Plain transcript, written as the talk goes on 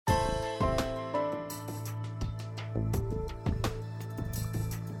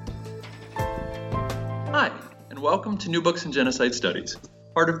welcome to New Books in Genocide Studies,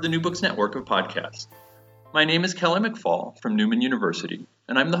 part of the New Books Network of podcasts. My name is Kelly McFall from Newman University,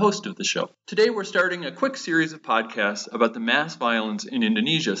 and I'm the host of the show. Today we're starting a quick series of podcasts about the mass violence in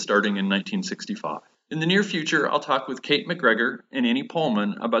Indonesia starting in 1965. In the near future, I'll talk with Kate McGregor and Annie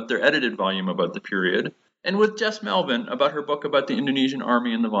Pullman about their edited volume about the period, and with Jess Melvin about her book about the Indonesian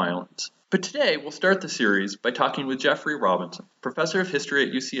army and the violence. But today, we'll start the series by talking with Jeffrey Robinson, professor of history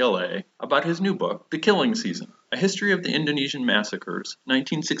at UCLA, about his new book, The Killing Season, A History of the Indonesian Massacres,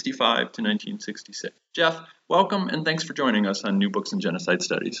 1965 to 1966. Jeff, welcome and thanks for joining us on New Books in Genocide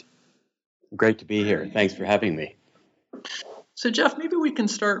Studies. Great to be here. Thanks for having me. So, Jeff, maybe we can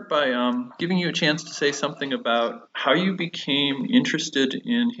start by giving you a chance to say something about how you became interested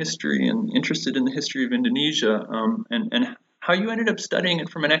in history and interested in the history of Indonesia, and how you ended up studying it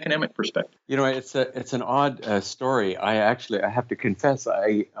from an academic perspective. You know, it's an odd story. I have to confess,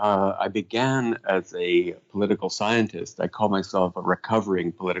 I began as a political scientist. I call myself a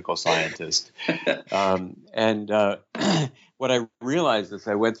recovering political scientist, what I realized as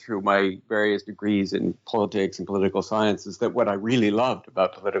I went through my various degrees in politics and political science is that what I really loved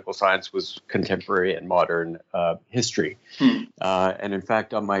about political science was contemporary and modern history. And in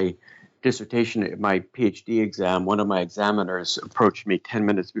fact, on my dissertation, my PhD exam, one of my examiners approached me 10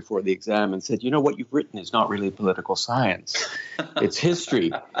 minutes before the exam and said, "You know, what you've written is not really political science, it's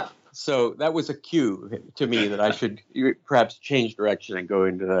history." So that was a cue to me that I should perhaps change direction and go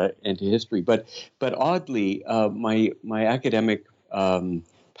into history. But oddly, my academic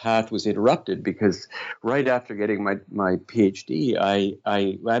path was interrupted because right after getting my PhD,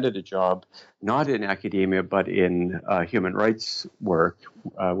 I landed a job not in academia but in human rights work,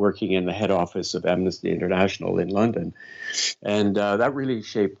 working in the head office of Amnesty International in London. And that really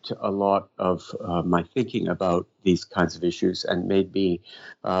shaped a lot of my thinking about these kinds of issues and made me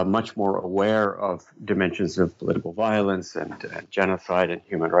much more aware of dimensions of political violence and genocide and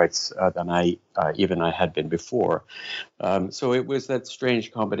human rights than I had been before. So it was that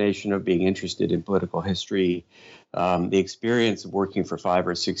strange combination of being interested in political history, the experience of working for 5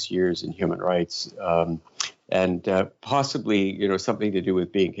 or 6 years in human rights, and possibly, something to do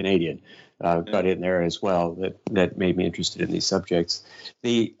with being Canadian. Got in there as well. That made me interested in these subjects.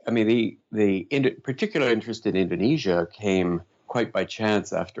 The particular interest in Indonesia came quite by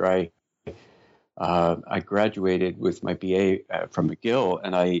chance after I graduated with my BA from McGill,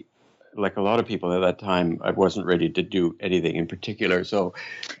 and I, like a lot of people at that time, I wasn't ready to do anything in particular, so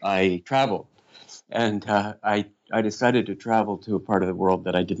I traveled, and I decided to travel to a part of the world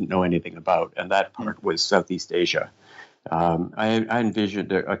that I didn't know anything about, and that part was Southeast Asia. I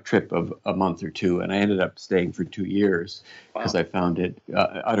envisioned a trip of a month or two, and I ended up staying for 2 years because I found it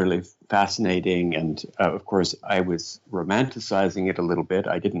utterly fascinating. And of course, I was romanticizing it a little bit.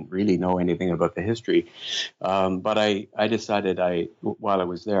 I didn't really know anything about the history. But I decided while I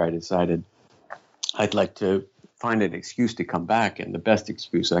was there, I decided I'd like to find an excuse to come back. And the best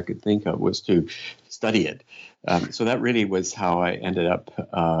excuse I could think of was to study it. So that really was how I ended up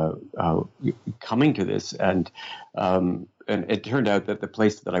coming to this. And it turned out that the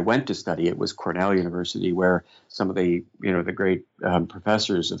place that I went to study it was Cornell University, where some of the great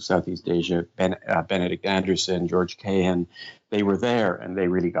professors of Southeast Asia, Benedict Anderson, George Cahan, they were there, and they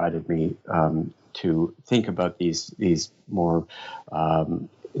really guided me to think about these more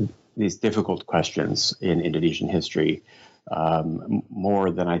these difficult questions in Indonesian history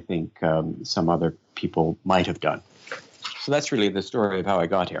more than I think some other people might have done. So that's really the story of how I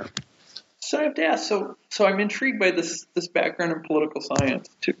got here. So I have to ask, so I'm intrigued by this background in political science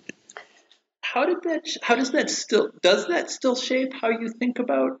too. Does that still shape how you think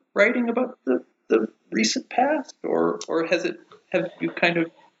about writing about the recent past, or have you kind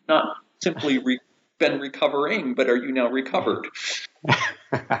of not simply been recovering, but are you now recovered?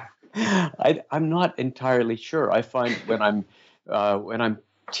 I'm not entirely sure. I find when I'm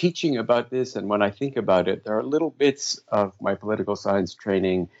teaching about this and when I think about it, there are little bits of my political science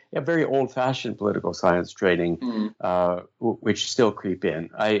training, very old-fashioned political science training, which still creep in.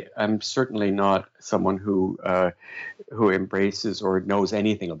 I'm certainly not someone who embraces or knows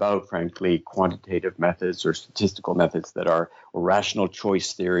anything about, frankly, quantitative methods or statistical methods that are, or rational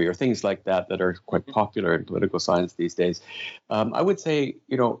choice theory or things like that are quite popular in political science these days. I would say,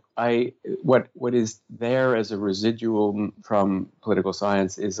 what is there as a residual from political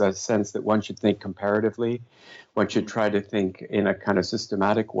science is a sense that one should think comparatively. One should try to think in a kind of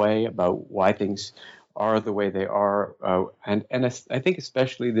systematic way about why things are the way they are. And I think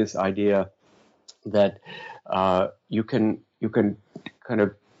especially this idea that you can kind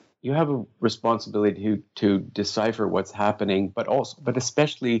of you have a responsibility to decipher what's happening, but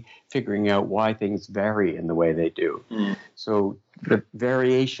especially figuring out why things vary in the way they do. So the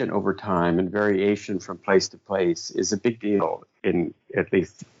variation over time and variation from place to place is a big deal, in at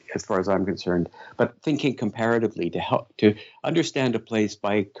least as far as I'm concerned. But thinking comparatively to understand a place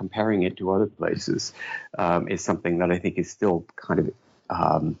by comparing it to other places is something that I think is still kind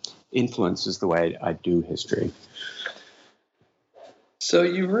of influences the way I do history. So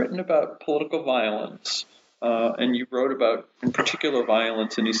you've written about political violence, and you wrote about, in particular,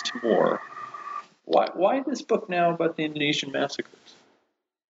 violence in East Timor. Why this book now about the Indonesian massacres?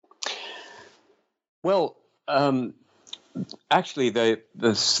 Well, actually,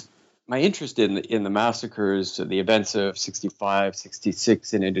 my interest in the massacres, the events of 65,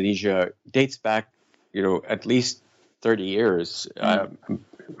 66 in Indonesia dates back, at least 30 years. I'm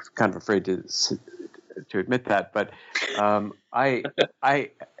kind of afraid to admit that, but I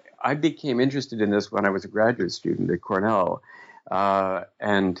became interested in this when I was a graduate student at Cornell.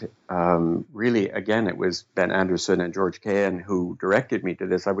 And really, again, it was Ben Anderson and George Cahan who directed me to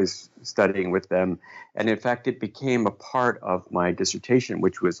this. I was studying with them. And in fact, it became a part of my dissertation,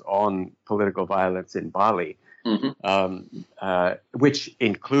 which was on political violence in Bali, which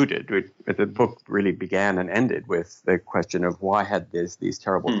included, the book really began and ended with the question of why had these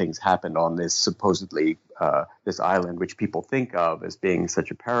terrible things happened on this supposedly, this island, which people think of as being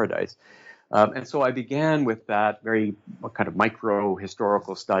such a paradise. And so I began with that very kind of micro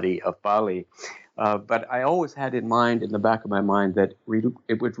historical study of Bali. But I always had in mind, in the back of my mind, that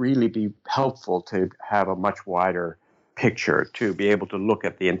it would really be helpful to have a much wider picture, to be able to look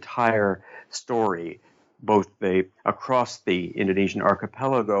at the entire story, both across the Indonesian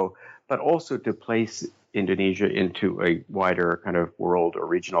archipelago, but also to place Indonesia into a wider kind of world or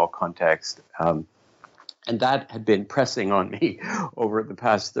regional context. And that had been pressing on me over the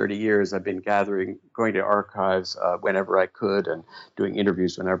past 30 years. I've been going to archives whenever I could and doing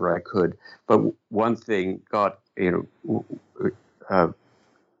interviews whenever I could. But one thing got,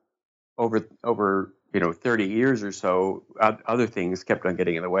 over 30 years or so, other things kept on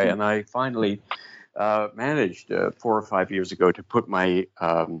getting in the way. And I finally managed 4 or 5 years ago to put my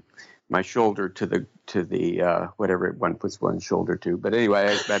shoulder to the whatever one puts one's shoulder to. But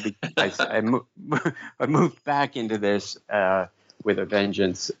anyway, I moved back into this with a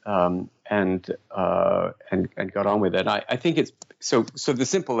vengeance, and got on with it. I think it's so. The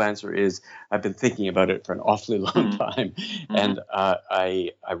simple answer is I've been thinking about it for an awfully long time, and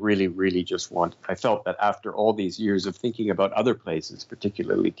I really, really just I felt that after all these years of thinking about other places,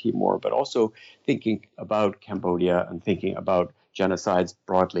 particularly Timor, but also thinking about Cambodia and thinking about genocides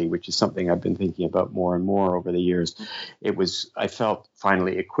broadly, which is something I've been thinking about more and more over the years, I felt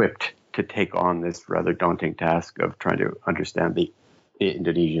finally equipped to take on this rather daunting task of trying to understand the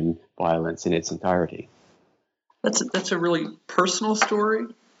Indonesian violence in its entirety. That's a really personal story.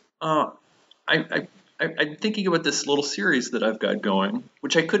 I'm thinking about this little series that I've got going,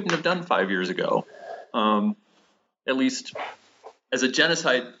 which I couldn't have done 5 years ago, at least as a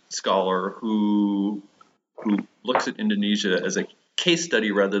genocide scholar who looks at Indonesia as a case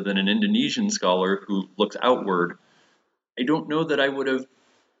study rather than an Indonesian scholar who looks outward. I don't know that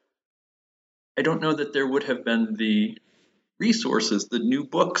there would have been the resources, the new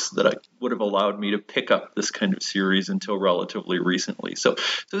books that would have allowed me to pick up this kind of series until relatively recently. So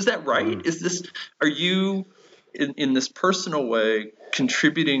is that right? Are you in this personal way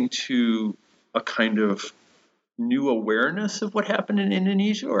contributing to a kind of new awareness of what happened in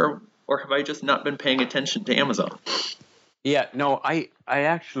Indonesia, or have I just not been paying attention to Amazon? Yeah, no, I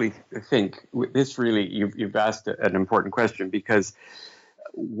actually think this really, you've asked an important question, because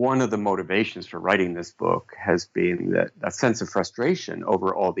one of the motivations for writing this book has been a sense of frustration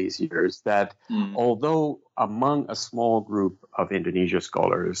over all these years that although among a small group of Indonesia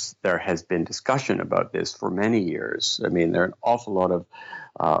scholars, there has been discussion about this for many years. I mean, there are an awful lot of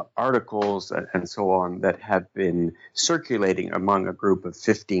articles and so on that have been circulating among a group of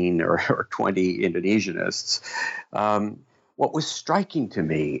 15 or 20 Indonesianists. What was striking to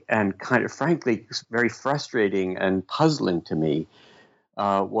me and kind of frankly very frustrating and puzzling to me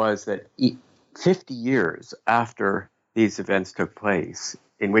was that 50 years after these events took place,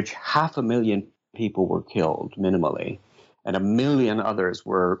 in which 500,000 people were killed minimally, and 1 million others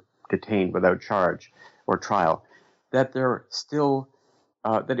were detained without charge or trial, that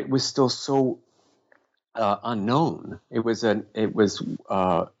it was still so unknown. It was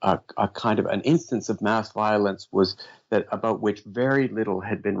a kind of an instance of mass violence was that about which very little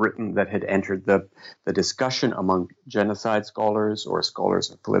had been written that had entered the discussion among genocide scholars or scholars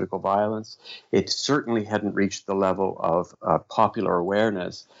of political violence. It certainly hadn't reached the level of popular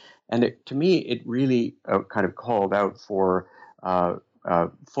awareness, and to me, it really kind of called out for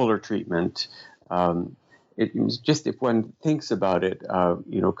fuller treatment. It was just, if one thinks about it,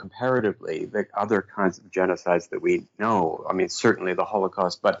 comparatively, the other kinds of genocides that we know, I mean, certainly the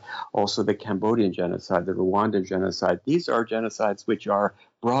Holocaust, but also the Cambodian genocide, the Rwandan genocide, these are genocides which are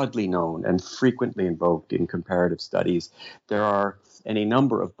broadly known and frequently invoked in comparative studies. There are any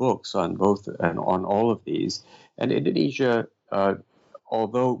number of books on both and on all of these. And Indonesia,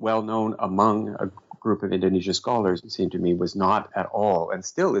 although well known among a group of Indonesian scholars, it seemed to me, was not at all, and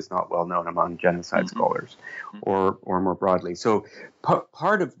still is not well known among genocide scholars, or more broadly. So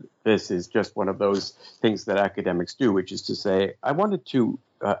part of this is just one of those things that academics do, which is to say, I wanted to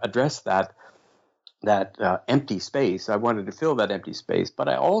address that empty space. I wanted to fill that empty space, but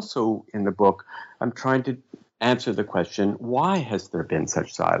I also, in the book, I'm trying to answer the question: why has there been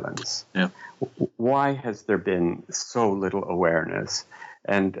such silence? Yeah. Why has there been so little awareness?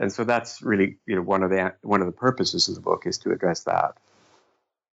 And so that's really, one of the purposes of the book is to address that.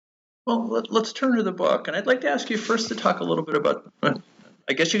 Well, let's turn to the book, and I'd like to ask you first to talk a little bit about.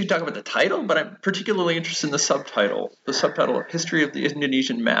 I guess you could talk about the title, but I'm particularly interested in the subtitle. The subtitle: "History of the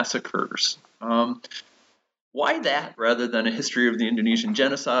Indonesian Massacres." Why that, rather than a history of the Indonesian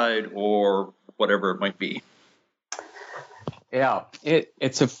genocide or whatever it might be? Yeah,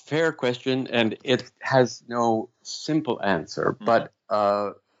 it's a fair question, and it has no simple answer. But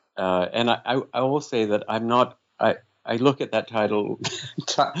and I will say that I'm not. I look at that title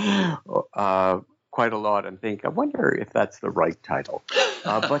quite a lot and think, I wonder if that's the right title.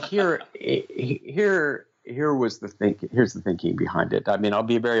 But here was the thinking. Here's the thinking behind it. I mean, I'll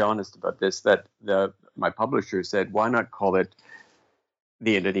be very honest about this. That my publisher said, why not call it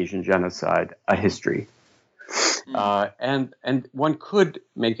The Indonesian Genocide: A History? And one could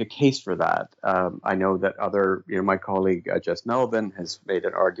make a case for that. I know that my colleague Jess Melvin has made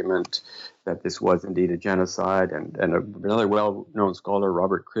an argument that this was indeed a genocide, and another well-known scholar,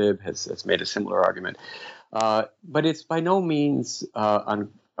 Robert Cribb, has made a similar argument. But it's by no means an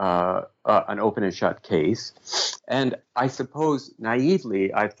open and shut case. And I suppose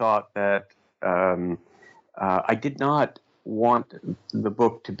naively, I thought that I did not want the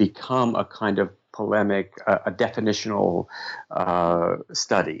book to become a kind of polemic, a definitional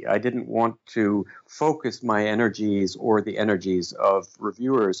study. I didn't want to focus my energies or the energies of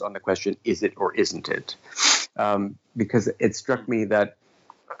reviewers on the question, is it or isn't it? Because it struck me that,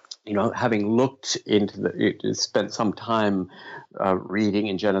 having looked into spent some time reading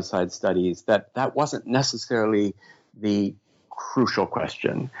in genocide studies, that wasn't necessarily the crucial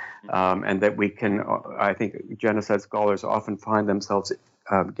question, and that we can, I think genocide scholars often find themselves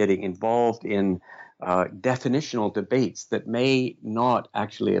getting involved in definitional debates that may not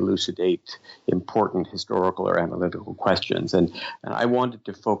actually elucidate important historical or analytical questions. And I wanted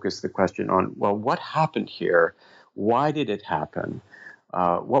to focus the question on, well, what happened here? Why did it happen?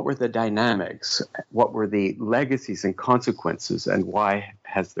 What were the dynamics? What were the legacies and consequences? And why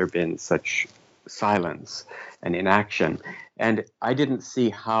has there been such silence and inaction? And I didn't see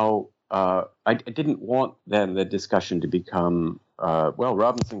how, I didn't want then the discussion to become, well,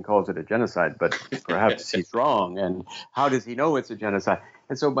 Robinson calls it a genocide, but perhaps he's wrong. And how does he know it's a genocide?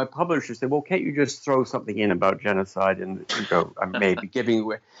 And so my publisher said, well, can't you just throw something in about genocide and go, I may be giving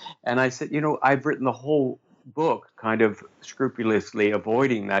away. And I said, I've written the whole book kind of scrupulously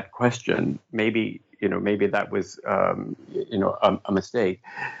avoiding that question. Maybe that was, a mistake.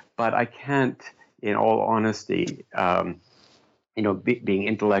 But I can't, in all honesty, being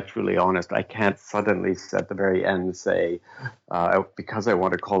intellectually honest, I can't suddenly at the very end say, because I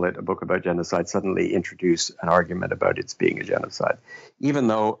want to call it a book about genocide, suddenly introduce an argument about its being a genocide. Even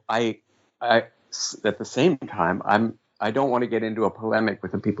though I at the same time, I don't want to get into a polemic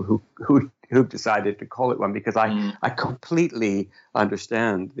with the people who've decided to call it one, because I completely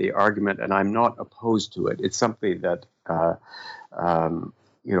understand the argument and I'm not opposed to it. It's something that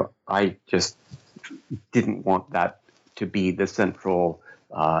I just didn't want that to be the central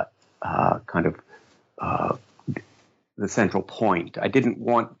the central point. I didn't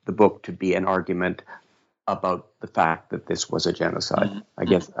want the book to be an argument about the fact that this was a genocide. I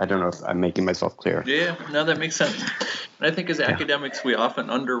guess, I don't know if I'm making myself clear. Yeah, no, that makes sense. And I think as academics, we often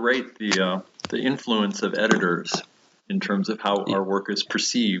underrate the influence of editors in terms of how our work is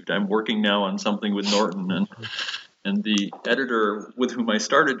perceived. I'm working now on something with Norton, and And the editor with whom I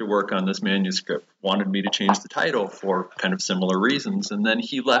started to work on this manuscript wanted me to change the title for kind of similar reasons. And then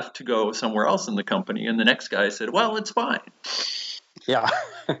he left to go somewhere else in the company. And the next guy said, well, it's fine. Yeah.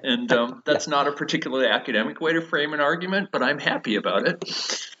 And that's not a particularly academic way to frame an argument, but I'm happy about it.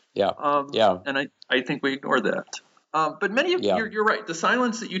 Yeah. And I think we ignore that. But you're right. The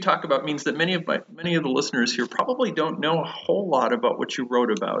silence that you talk about means that many of the listeners here probably don't know a whole lot about what you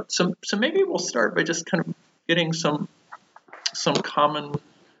wrote about. So maybe we'll start by just kind of getting some common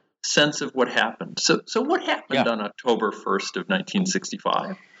sense of what happened. So what happened on October 1st of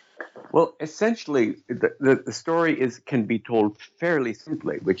 1965? Well, essentially, the story can be told fairly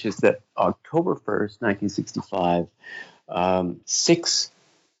simply, which is that October 1st, 1965, 6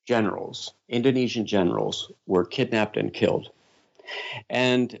 generals, Indonesian generals, were kidnapped and killed.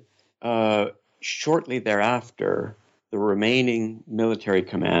 And shortly thereafter, the remaining military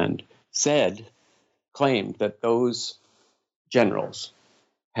command claimed that those generals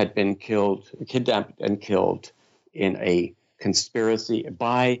had been kidnapped and killed in a conspiracy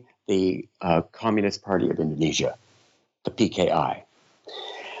by the Communist Party of Indonesia, the PKI.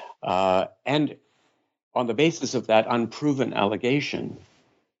 And on the basis of that unproven allegation,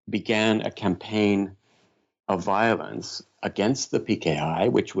 began a campaign of violence against the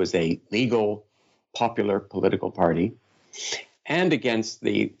PKI, which was a legal, popular political party, and against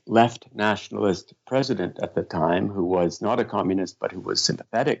the left nationalist president at the time, who was not a communist, but who was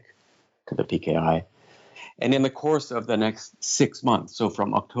sympathetic to the PKI. And in the course of the next 6 months, so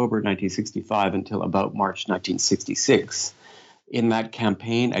from October 1965 until about March 1966, in that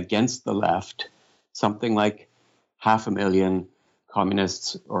campaign against the left, something like 500,000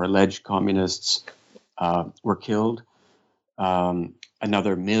 communists or alleged communists were killed.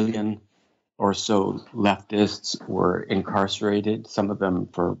 Another 1 million or so leftists were incarcerated, some of them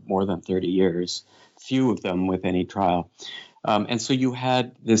for more than 30 years, few of them with any trial. And so you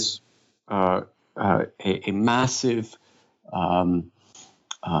had this a massive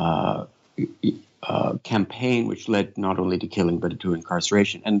campaign which led not only to killing but to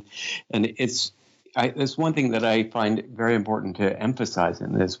incarceration. And there's one thing that I find very important to emphasize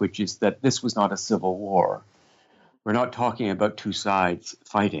in this, which is that this was not a civil war. We're not talking about two sides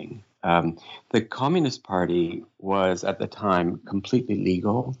fighting. The Communist Party was at the time completely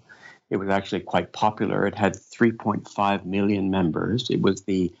legal. It was actually quite popular. It had 3.5 million members. It was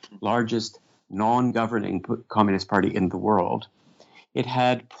the largest non-governing Communist Party in the world. It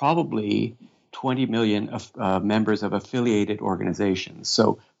had probably 20 million members of affiliated organizations,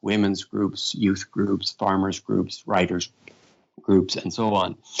 so women's groups, youth groups, farmers groups, writers groups, and so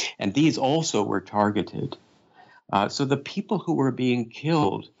on. And these also were targeted. So the people who were being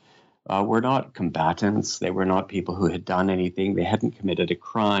killed were not combatants. They were not people who had done anything. They hadn't committed a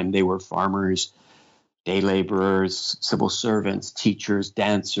crime. They were farmers, day laborers, civil servants, teachers,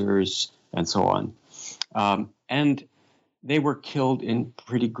 dancers, and so on. And they were killed in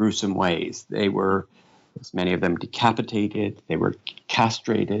pretty gruesome ways. They were, as many of them, decapitated. They were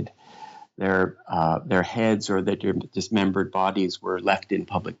castrated. Their heads or their dismembered bodies were left in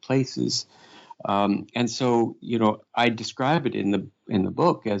public places. And so, I describe it in the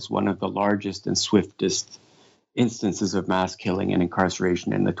book as one of the largest and swiftest instances of mass killing and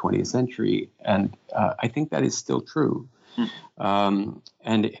incarceration in the 20th century. And I think that is still true.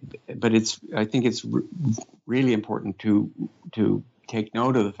 But I think it's really important to take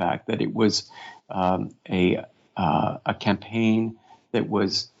note of the fact that it was a campaign that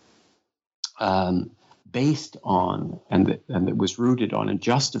was based on and that was rooted on and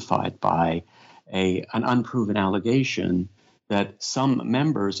justified by an unproven allegation that some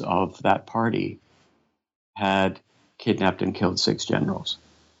members of that party had kidnapped and killed 6 generals.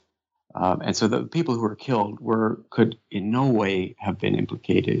 And so the people who were killed could in no way have been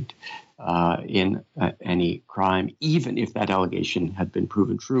implicated in any crime, even if that allegation had been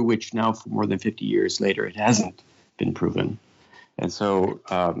proven true, which now, for more than 50 years later, it hasn't been proven. And so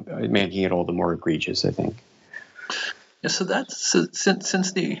making it all the more egregious, I think. Yeah, so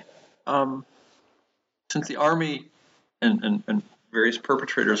since the army and various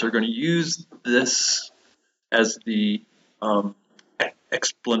perpetrators are going to use this as the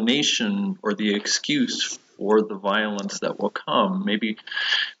explanation or the excuse for the violence that will come, maybe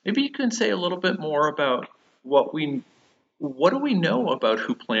you can say a little bit more about what do we know about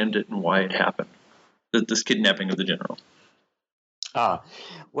who planned it and why it happened, this kidnapping of the general.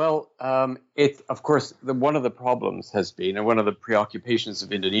 It's of course one of the problems has been, and one of the preoccupations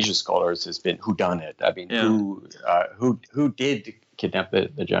of Indonesia scholars has been who done it. I mean, who did kidnap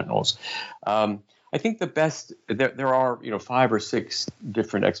the generals? I think the best, there are 5 or 6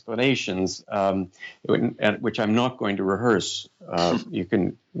 different explanations, which I'm not going to rehearse. You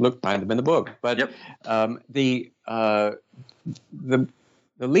can find them in the book. But Yep.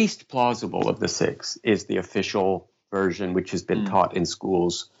 The least plausible of the 6 is the official version, which has been taught in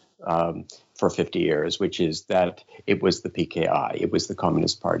schools for 50 years, which is that it was the PKI, it was the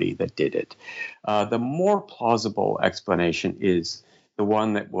Communist Party that did it. The more plausible explanation is the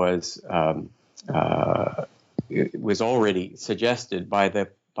one that was already suggested by the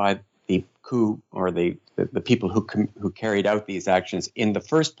coup, or the people who carried out these actions in the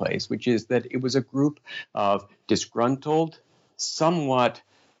first place, which is that it was a group of disgruntled, somewhat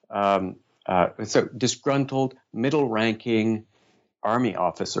disgruntled, middle-ranking army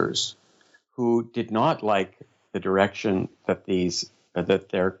officers who did not like the direction that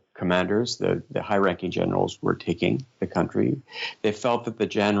their commanders, the high-ranking generals, were taking the country. They felt that the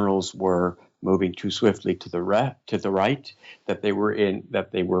generals were moving too swiftly to the right, that they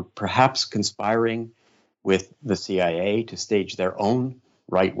were perhaps conspiring with the CIA to stage their own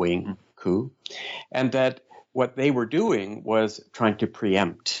right-wing coup, and that what they were doing was trying to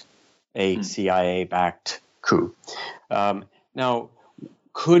preempt a CIA-backed coup. Now,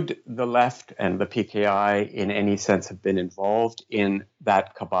 could the left and the PKI in any sense have been involved in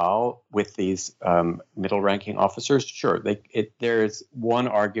that cabal with these middle-ranking officers? Sure. There's one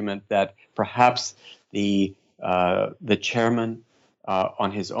argument that perhaps the chairman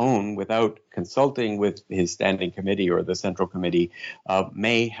on his own, without consulting with his standing committee or the central committee,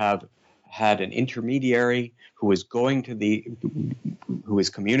 may have had an intermediary who was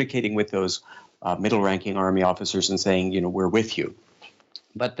communicating with those middle-ranking army officers and saying, we're with you.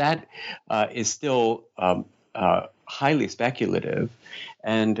 But that is still highly speculative,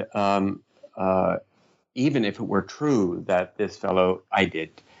 and even if it were true that this fellow Aidit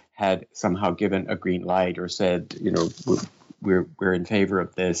had somehow given a green light or said, we're in favor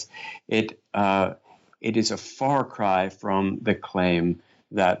of this, it is a far cry from the claim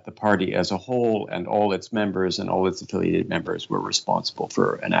that the party as a whole and all its members and all its affiliated members were responsible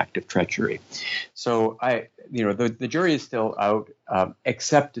for an act of treachery. So the jury is still out,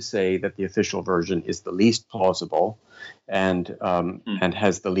 except to say that the official version is the least plausible and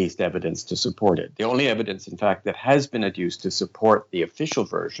has the least evidence to support it. The only evidence, in fact, that has been adduced to support the official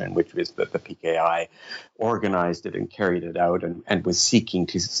version, which was that the PKI organized it and carried it out and was seeking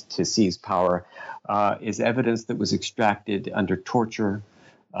to seize power, is evidence that was extracted under torture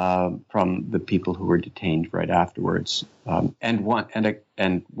from the people who were detained right afterwards, and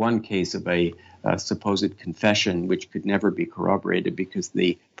one case of a supposed confession which could never be corroborated because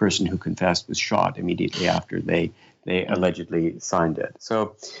the person who confessed was shot immediately after they allegedly signed it.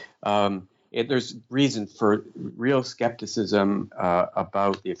 So there's reason for real skepticism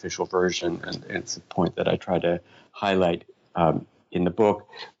about the official version, and it's a point that I try to highlight in the book.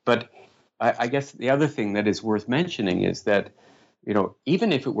 But I guess the other thing that is worth mentioning is that,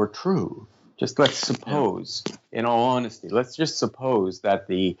 even if it were true, just let's suppose, in all honesty, let's just suppose that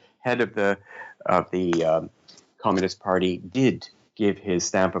the head of the Communist Party did give his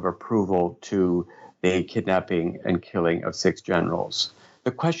stamp of approval to the kidnapping and killing of 6 generals.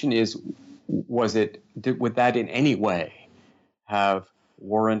 The question is, would that in any way have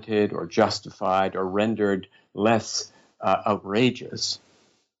warranted or justified or rendered less outrageous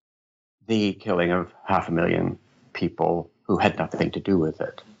the killing of 500,000 people who had nothing to do with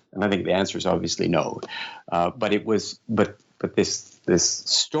it? And I think the answer is obviously no. But this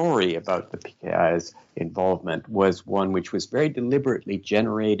story about the PKI's involvement was one which was very deliberately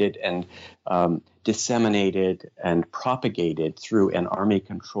generated and disseminated and propagated through an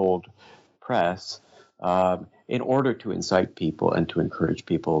army-controlled press in order to incite people and to encourage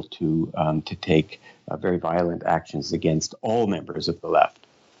people to take very violent actions against all members of the left.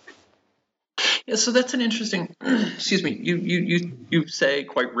 Yeah, so that's an interesting. Excuse me. You say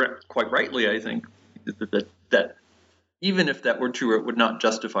quite rightly, I think, that even if that were true, it would not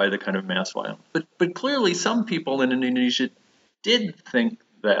justify the kind of mass violence. But clearly, some people in Indonesia did think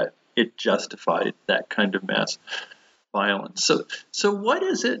that it justified that kind of mass violence. So what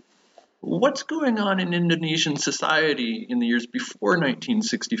is it? What's going on in Indonesian society in the years before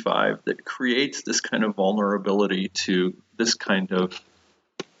 1965 that creates this kind of vulnerability to this kind of,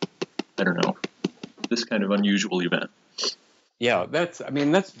 this kind of unusual event? Yeah,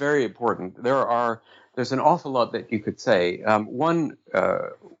 that's very important. There's an awful lot that you could say. One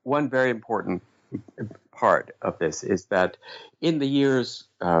very important part of this is that in the years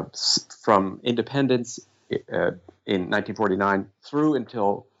from independence in 1949 through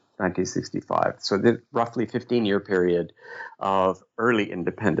until 1965, so the roughly 15-year period of early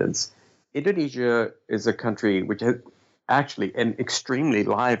independence, Indonesia is a country which has actually an extremely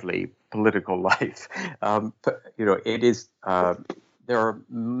lively political life. It is. There are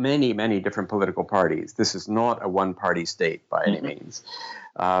many, many different political parties. This is not a one-party state by any means.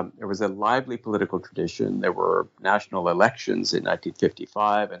 There was a lively political tradition. There were national elections in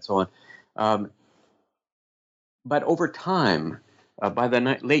 1955 and so on. But over time, by the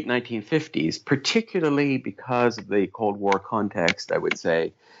late 1950s, particularly because of the Cold War context, I would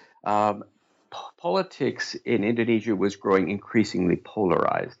say, politics in Indonesia was growing increasingly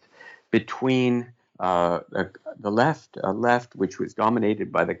polarized between the left, which was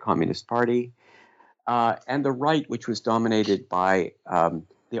dominated by the Communist Party, and the right, which was dominated by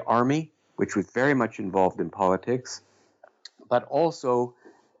the army, which was very much involved in politics, but also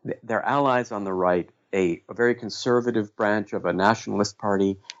their allies on the right, a very conservative branch of a nationalist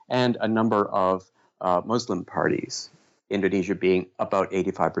party, and a number of Muslim parties, Indonesia being about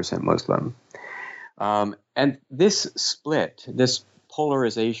 85% Muslim. And this split, this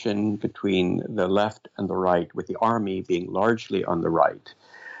polarization between the left and the right, with the army being largely on the right,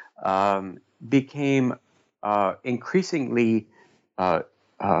 became increasingly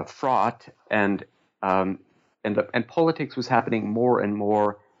fraught, and politics was happening more and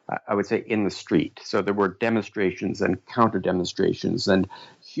more, I would say, in the street. So there were demonstrations and counter-demonstrations and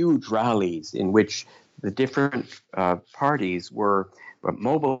huge rallies in which the different parties were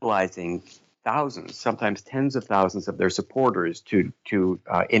mobilizing thousands, sometimes tens of thousands of their supporters to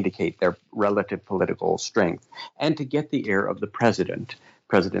indicate their relative political strength and to get the ear of the President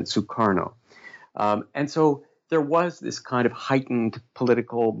Sukarno. And so there was this kind of heightened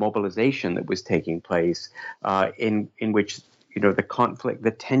political mobilization that was taking place in which the conflict,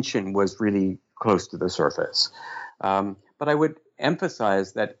 the tension was really close to the surface. But I would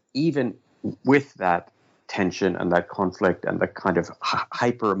emphasize that even with that tension and that conflict and the kind of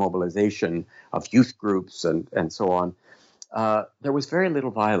hyper mobilization of youth groups and so on, there was very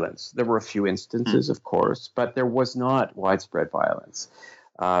little violence. There were a few instances, of course, but there was not widespread violence.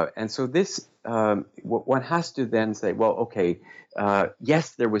 And so this, one has to then say, well, okay,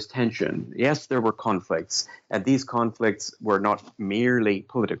 yes, there was tension. Yes, there were conflicts. And these conflicts were not merely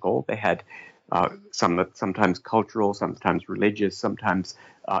political. They had sometimes cultural, sometimes religious, sometimes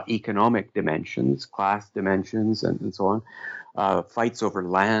economic dimensions, class dimensions, and so on. Fights over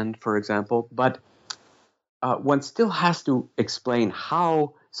land, for example. But one still has to explain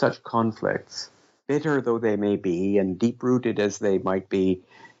how such conflicts, bitter though they may be and deep-rooted as they might be,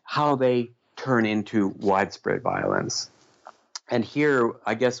 how they turn into widespread violence. And here,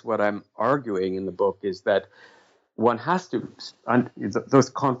 I guess what I'm arguing in the book is that one has to, those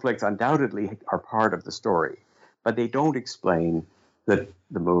conflicts undoubtedly are part of the story, but they don't explain the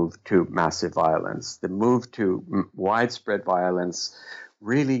move to massive violence. The move to widespread violence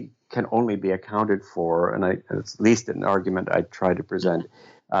really can only be accounted for, and it's at least an argument I try to present,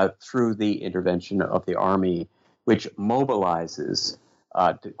 through the intervention of the army, which mobilizes,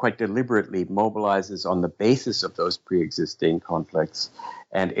 quite deliberately mobilizes on the basis of those pre-existing conflicts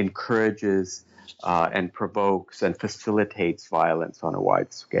and encourages and provokes and facilitates violence on a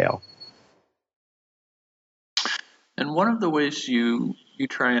wide scale. And one of the ways you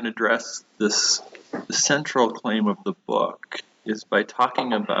try and address this, the central claim of the book, is by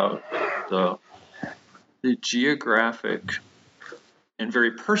talking about the geographic and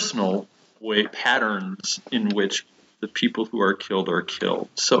very personal way patterns in which the people who are killed are killed.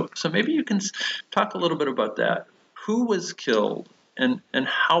 So maybe you can talk a little bit about that. Who was killed and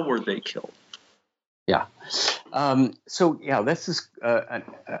how were they killed? Yeah. This is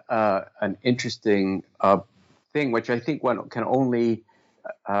an interesting thing, which I think one can only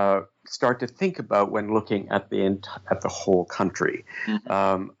start to think about when looking at the whole country.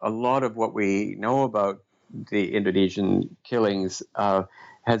 Mm-hmm. A lot of what we know about the Indonesian killings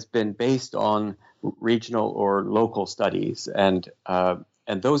has been based on regional or local studies, and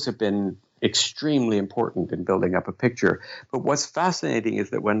those have been extremely important in building up a picture. But what's fascinating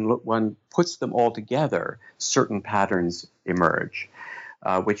is that when one puts them all together, certain patterns emerge,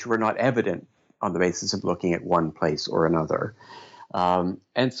 which were not evident on the basis of looking at one place or another.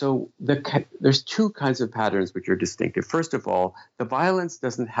 And so there's two kinds of patterns which are distinctive. First of all, the violence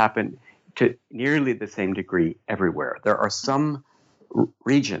doesn't happen to nearly the same degree everywhere. There are some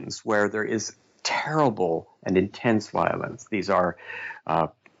regions where there is terrible and intense violence. These are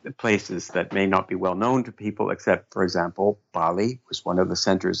places that may not be well known to people, except, for example, Bali was one of the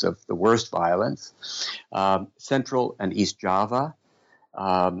centers of the worst violence. Central and East Java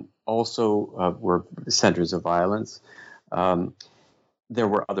also were centers of violence. There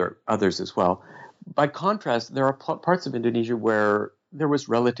were others as well. By contrast, there are parts of Indonesia where there was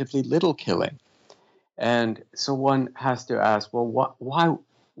relatively little killing. And so one has to ask, well,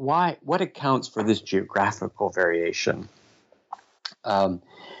 what accounts for this geographical variation?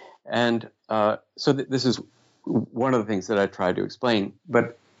 This is one of the things that I tried to explain.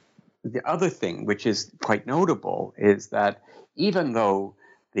 But the other thing, which is quite notable, is that even though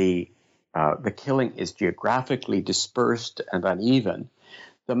the killing is geographically dispersed and uneven,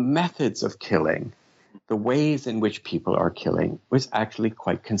 the methods of killing, the ways in which people are killing, was actually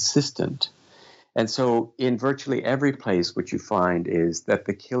quite consistent. And so in virtually every place, what you find is that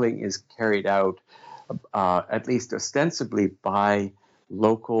the killing is carried out, at least ostensibly, by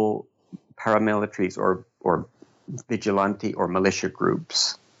local paramilitaries or vigilante or militia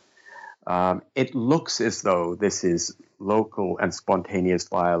groups. It looks as though this is local and spontaneous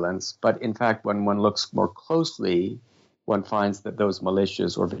violence, but in fact, when one looks more closely, one finds that those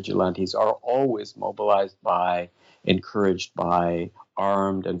militias or vigilantes are always mobilized by, encouraged by,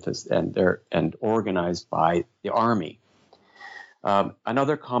 armed and organized by the army.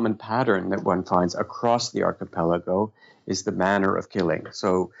 Another common pattern that one finds across the archipelago is the manner of killing.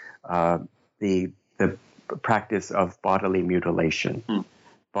 So the practice of bodily mutilation.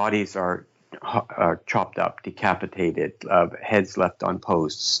 Bodies are chopped up, decapitated, heads left on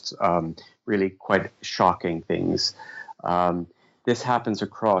posts, really quite shocking things. This happens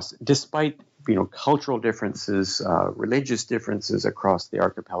across, despite cultural differences, religious differences across the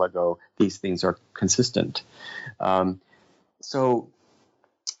archipelago, these things are consistent. And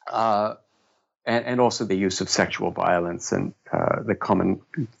also the use of sexual violence and the common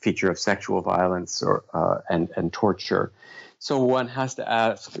feature of sexual violence and torture. So one has to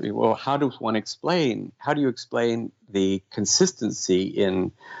ask, well, how do you explain the consistency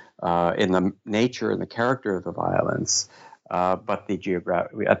in the nature and the character of the violence, but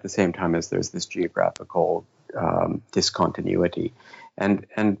at the same time as there's this geographical discontinuity?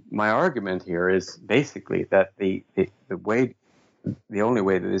 And my argument here is basically that the only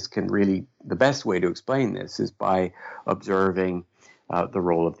way that this can really, the best way to explain this is by observing the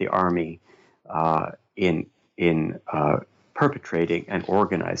role of the army in perpetrating and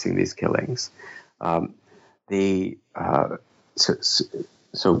organizing these killings.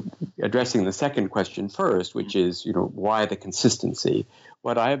 So addressing the second question first, which is, why the consistency?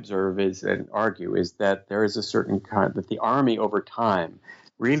 What I observe is and argue is that there is a certain kind that the army over time,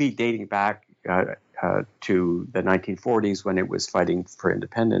 really dating back to the 1940s when it was fighting for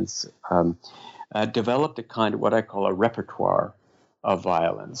independence, developed a kind of what I call a repertoire of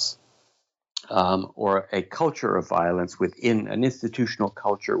violence, or a culture of violence within an institutional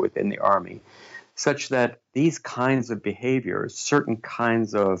culture within the army, such that these kinds of behaviors, certain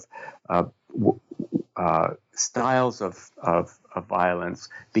kinds of styles of violence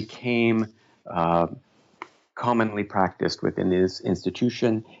became commonly practiced within this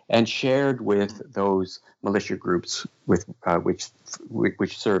institution and shared with those militia groups which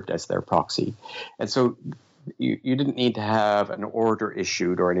served as their proxy. And so you didn't need to have an order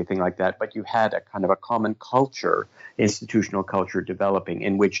issued or anything like that, but you had a kind of a common culture, institutional culture developing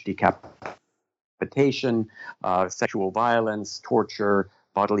in which decapitation, sexual violence, torture,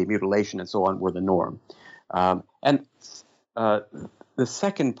 bodily mutilation, and so on were the norm. And the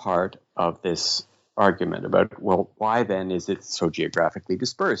second part of this argument about, well, why then is it so geographically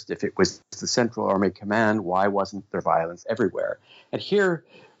dispersed? If it was the Central Army Command, why wasn't there violence everywhere? And here,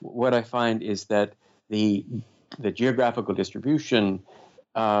 what I find is that the geographical distribution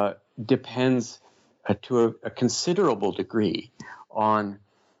depends to a considerable degree on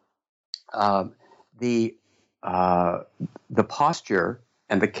the posture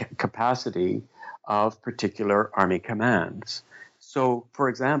and the capacity of particular army commands. So, for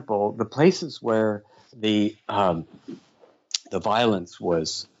example, the places where the violence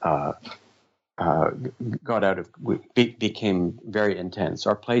was became very intense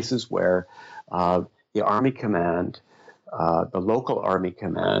are places where the army command, the local army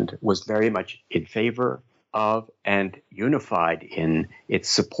command, was very much in favor of and unified in its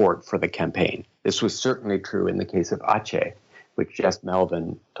support for the campaign. This was certainly true in the case of Aceh, which Jess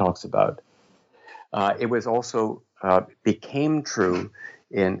Melvin talks about. It was also became true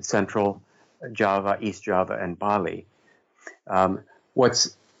in Central Java, East Java, and Bali. By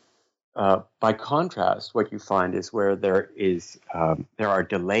contrast, what you find is where there are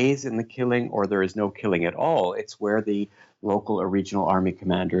delays in the killing or there is no killing at all. It's where the local or regional army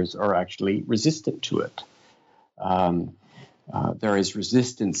commanders are actually resistant to it. There is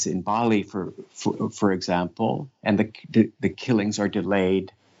resistance in Bali, for example, and the killings are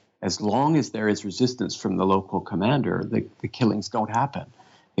delayed. As long as there is resistance from the local commander, the killings don't happen.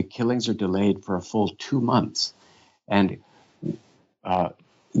 The killings are delayed for a full 2 months. And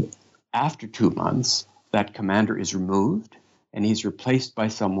after 2 months, that commander is removed and he's replaced by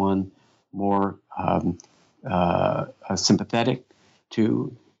someone more sympathetic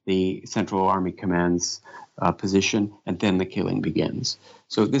to the Central Army Command's position, and then the killing begins.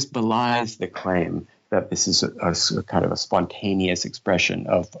 So this belies the claim that this is a kind of a spontaneous expression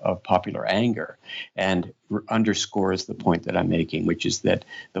of popular anger, and underscores the point that I'm making, which is that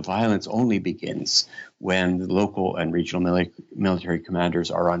the violence only begins when the local and regional military commanders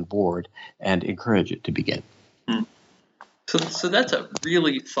are on board and encourage it to begin. So that's a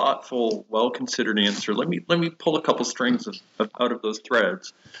really thoughtful, well-considered answer. Let me pull a couple strings out of those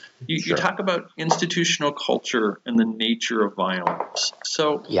threads. You talk about institutional culture and the nature of violence.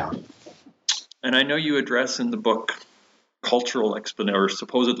 So yeah. And I know you address in the book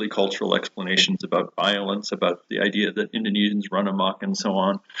supposedly cultural explanations about violence, about the idea that Indonesians run amok and so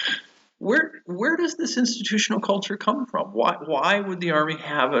on. Where does this institutional culture come from? Why would the Army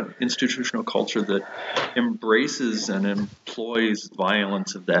have an institutional culture that embraces and employs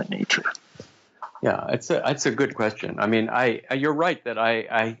violence of that nature? Yeah, it's a good question. I mean, you're right that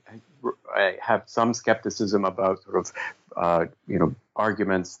I have some skepticism about sort of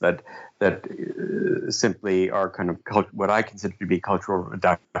arguments that simply are kind of what I consider to be cultural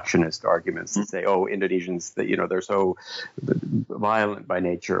reductionist arguments, that say, oh, Indonesians, they're so violent by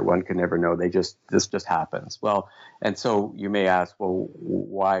nature, one can never know, this just happens. Well, and so you may ask, well,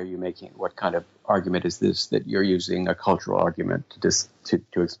 why are you what kind of argument is this that you're using a cultural argument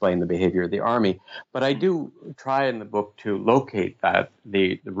to explain the behavior of the Army? But I do try in the book to locate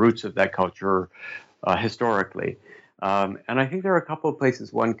the roots of that culture historically. And I think there are a couple of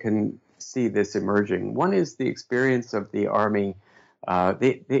places one can see this emerging. One is the experience of the Army.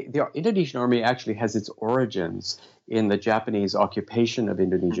 The Indonesian Army actually has its origins in the Japanese occupation of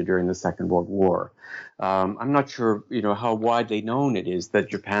Indonesia during the Second World War. I'm not sure, how widely known it is that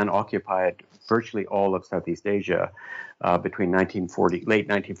Japan occupied virtually all of Southeast Asia between late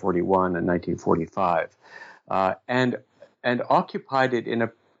 1941 and 1945, and occupied it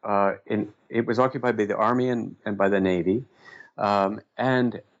it was occupied by the Army and by the Navy.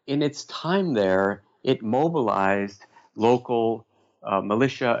 And in its time there, it mobilized local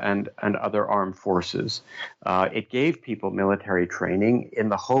militia and other armed forces. It gave people military training in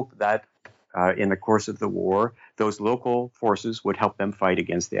the hope that in the course of the war, those local forces would help them fight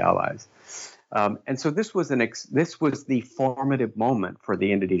against the Allies. And so this was the formative moment for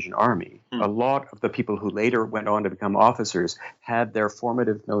the Indonesian Army. A lot of the people who later went on to become officers had their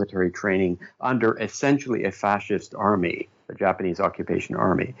formative military training under essentially a fascist army, the Japanese occupation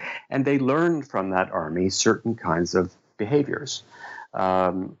army. And they learned from that army certain kinds of behaviors.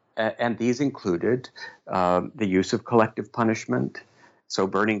 And these included the use of collective punishment, so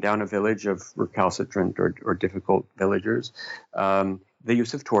burning down a village of recalcitrant or difficult villagers, the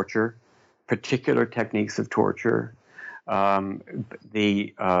use of torture, particular techniques of torture,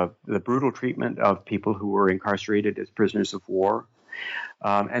 the brutal treatment of people who were incarcerated as prisoners of war.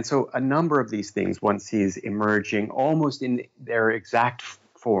 And so a number of these things one sees emerging almost in their exact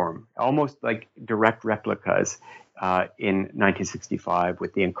form, almost like direct replicas in 1965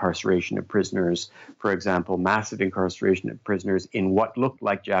 with the incarceration of prisoners, for example, massive incarceration of prisoners in what looked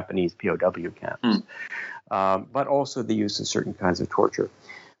like Japanese POW camps, but also the use of certain kinds of torture.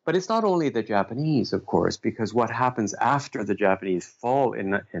 But it's not only the Japanese, of course, because what happens after the Japanese fall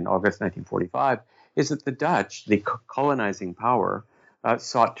in August 1945 is that the Dutch, the colonizing power,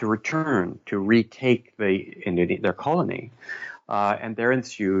 sought to retake their colony. And there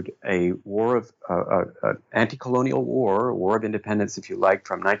ensued a war of anti-colonial war, a war of independence, if you like,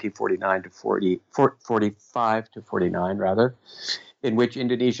 from 1949 to 45 to 49, rather, in which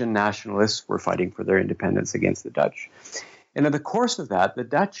Indonesian nationalists were fighting for their independence against the Dutch. And in the course of that, the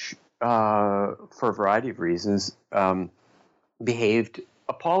Dutch, for a variety of reasons, behaved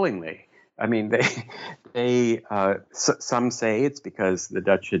appallingly. I mean, some say it's because the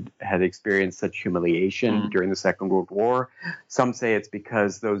Dutch had experienced such humiliation during the Second World War. Some say it's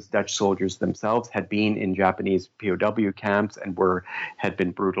because those Dutch soldiers themselves had been in Japanese POW camps and had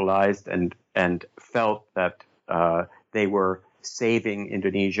been brutalized and felt that they were saving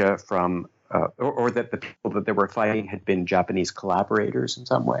Indonesia from or that the people that they were fighting had been Japanese collaborators in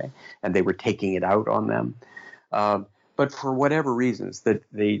some way, and they were taking it out on them. But for whatever reasons,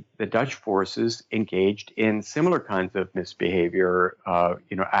 the Dutch forces engaged in similar kinds of misbehavior,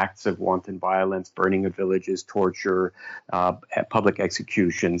 acts of wanton violence, burning of villages, torture, public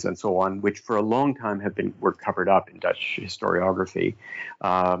executions, and so on, which for a long time were covered up in Dutch historiography.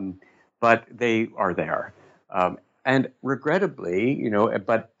 But they are there. and regrettably,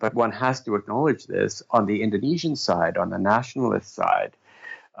 but one has to acknowledge this, on the Indonesian side, on the nationalist side,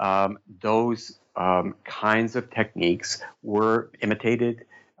 those kinds of techniques were imitated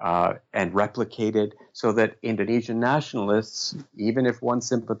and replicated, so that Indonesian nationalists, even if one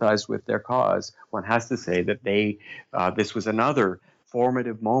sympathized with their cause, one has to say that this was another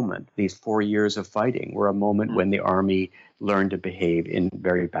formative moment. These 4 years of fighting were a moment when the army learned to behave in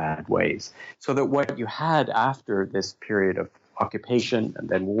very bad ways. So that what you had after this period of occupation and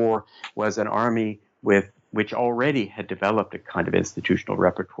then war was an army which already had developed a kind of institutional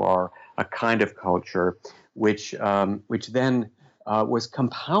repertoire, a kind of culture, which then was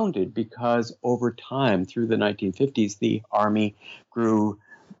compounded because over time, through the 1950s, the army grew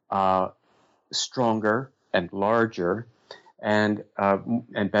stronger and larger and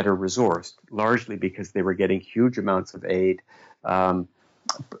better resourced, largely because they were getting huge amounts of aid,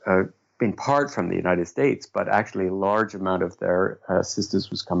 in part from the United States, but actually a large amount of their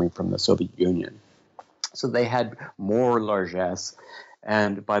assistance was coming from the Soviet Union. So they had more largesse.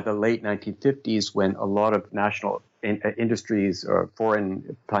 And by the late 1950s, when a lot of national industries or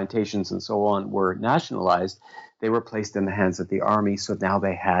foreign plantations and so on were nationalized, they were placed in the hands of the army. So now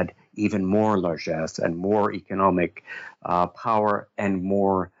they had even more largesse and more economic power and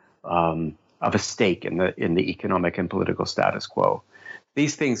more of a stake in the economic and political status quo.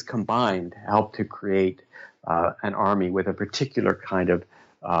 These things combined helped to create an army with a particular kind of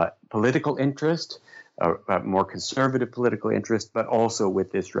political interest, a more conservative political interest, but also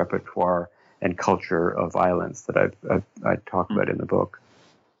with this repertoire and culture of violence that I talk about in the book.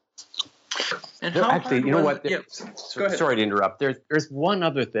 And actually, you know what? Sorry to interrupt. There's one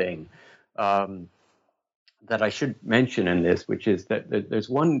other thing that I should mention in this, which is that there's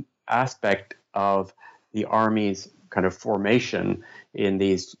one aspect of the army's kind of formation in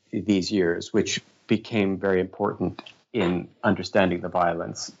these years, which became very important in understanding the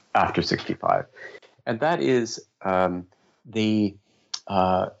violence after 65. And that is the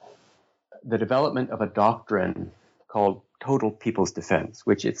development of a doctrine called total people's defense,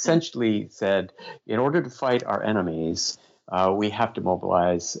 which essentially said, in order to fight our enemies, we have to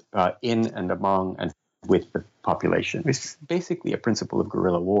mobilize in and among and with the population. It's basically a principle of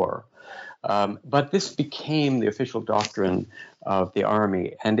guerrilla war. But this became the official doctrine of the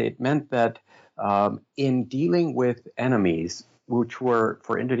army, and it meant that in dealing with enemies, which were,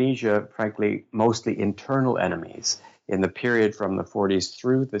 for Indonesia, frankly, mostly internal enemies in the period from the 40s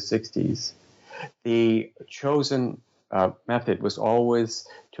through the 60s, the chosen method was always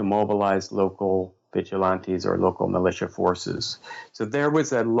to mobilize local vigilantes or local militia forces. So there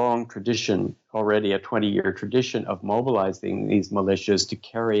was a long tradition, already a 20-year tradition, of mobilizing these militias to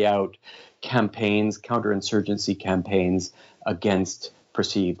carry out campaigns, counterinsurgency campaigns against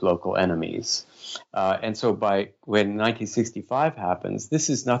perceived local enemies. And so when 1965 happens, this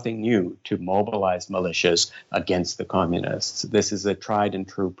is nothing new to mobilize militias against the communists. This is a tried and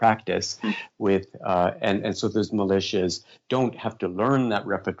true practice and so those militias don't have to learn that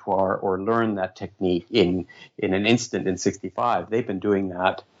repertoire or learn that technique in an instant in 65. They've been doing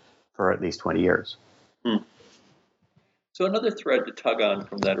that for at least 20 years. So another thread to tug on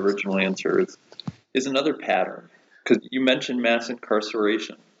from that original answer is another pattern, because you mentioned mass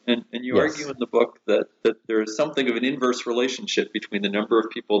incarceration. And you argue in the book that there is something of an inverse relationship between the number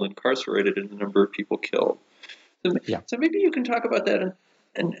of people incarcerated and the number of people killed. So maybe you can talk about that,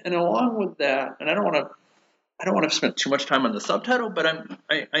 and along with that, and I don't want to spend too much time on the subtitle, but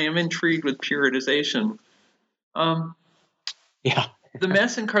I am intrigued with periodization. The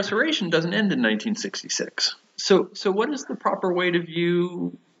mass incarceration doesn't end in 1966. So what is the proper way to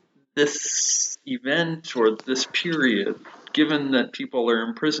view this event or this period, given that people are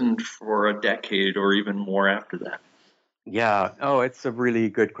imprisoned for a decade or even more after that? Yeah. Oh, it's a really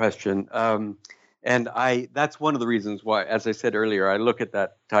good question. And that's one of the reasons why, as I said earlier, I look at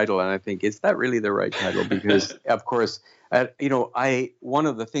that title and I think, is that really the right title? Because, of course, one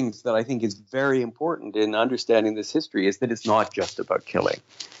of the things that I think is very important in understanding this history is that it's not just about killing.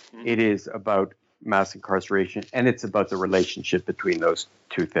 Mm-hmm. It is about mass incarceration, and it's about the relationship between those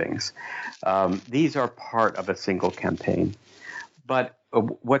two things. These are part of a single campaign. But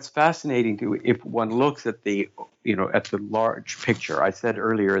what's fascinating too, if one looks at the large picture, I said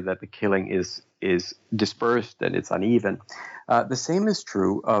earlier that the killing is dispersed and it's uneven. The same is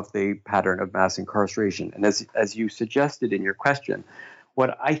true of the pattern of mass incarceration. And as you suggested in your question,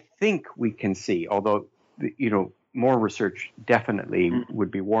 what I think we can see, although more research definitely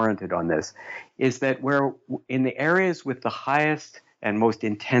would be warranted on this, is that where in the areas with the highest and most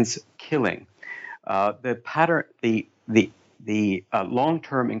intense killing, the pattern, the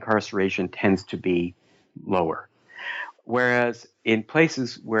long-term incarceration tends to be lower. Whereas in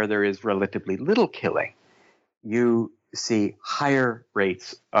places where there is relatively little killing, you see higher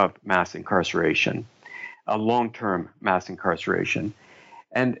rates of mass incarceration, long-term mass incarceration.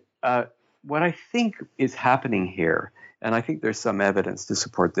 And what I think is happening here, and I think there's some evidence to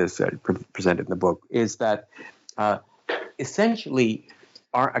support this presented in the book, is that essentially,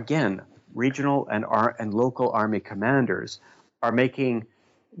 regional and local army commanders are making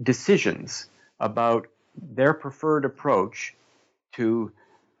decisions about their preferred approach to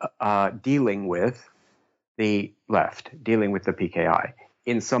dealing with the left, dealing with the PKI.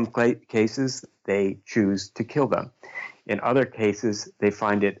 In some cases, they choose to kill them. In other cases, they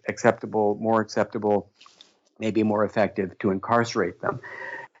find it more acceptable, maybe more effective to incarcerate them.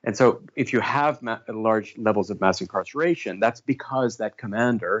 And so if you have large levels of mass incarceration, that's because that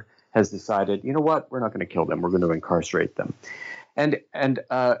commander has decided, you know what, we're not going to kill them, we're going to incarcerate them. And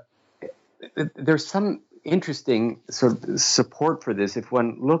there's some interesting sort of support for this if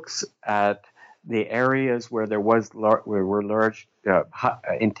one looks at the areas where there were large,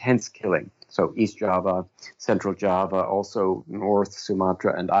 intense killing. So East Java, Central Java, also North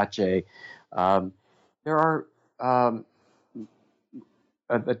Sumatra and Aceh. There are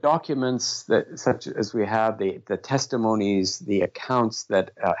the documents that, such as we have, the testimonies, the accounts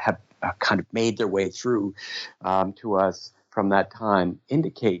that have kind of made their way through to us from that time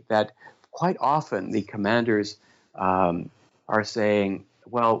indicate that quite often the commanders are saying,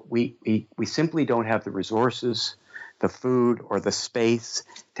 well, we simply don't have the resources, the food, or the space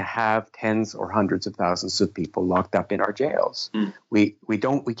to have tens or hundreds of thousands of people locked up in our jails. We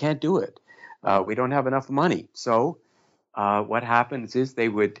can't do it. We don't have enough money. So what happens is they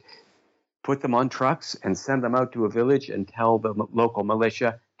would put them on trucks and send them out to a village and tell the local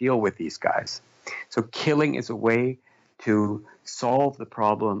militia, deal with these guys. So killing is a way to solve the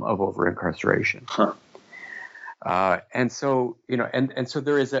problem of over-incarceration. And so, and so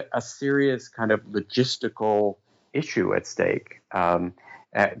there is a serious kind of logistical issue at stake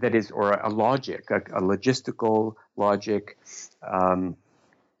that is, or a logistical logic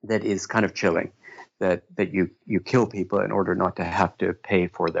that is kind of chilling, that you kill people in order not to have to pay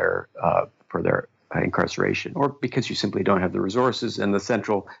for their incarceration, or because you simply don't have the resources. And the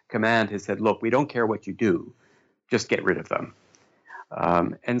central command has said, look, we don't care what you do, just get rid of them.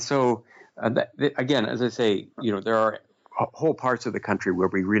 And so, again, as I say, there are whole parts of the country where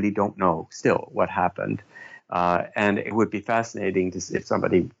we really don't know still what happened. And it would be fascinating if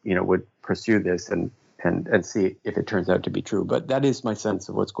somebody, would pursue this and see if it turns out to be true. But that is my sense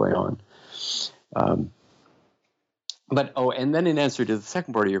of what's going on. And then in answer to the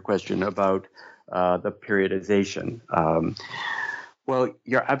second part of your question about the periodization, well,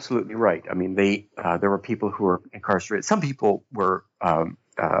 you're absolutely right. I mean, there were people who were incarcerated. Some people were,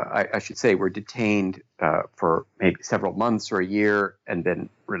 I should say, were detained for maybe several months or a year and then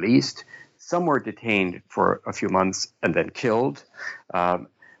released. Some were detained for a few months and then killed.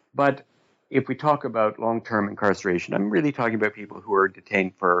 But if we talk about long-term incarceration, I'm really talking about people who are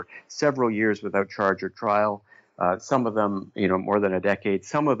detained for several years without charge or trial. Some of them, more than a decade.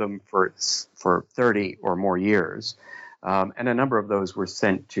 Some of them for 30 or more years. And a number of those were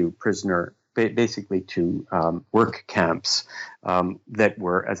sent to basically to work camps that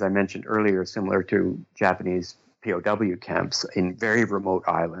were, as I mentioned earlier, similar to Japanese POW camps in very remote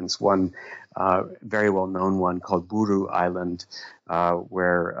islands. One very well-known one called Buru Island,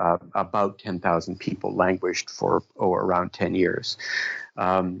 where about 10,000 people languished for around 10 years.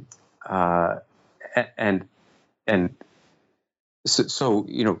 So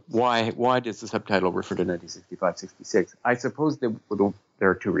why does the subtitle refer to 1965-66? I suppose there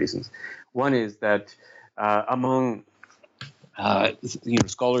are two reasons. One is that among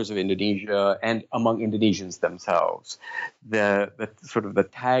scholars of Indonesia and among Indonesians themselves, the sort of the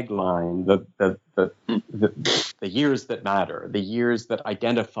tagline, the years that matter, the years that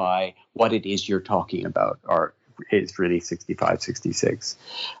identify what it is you're talking about is really 65, 66.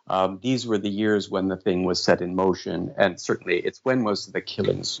 These were the years when the thing was set in motion, and certainly it's when most of the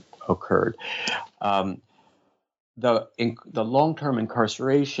killings occurred. The long-term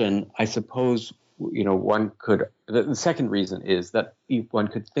incarceration, I suppose, one could. The second reason is that one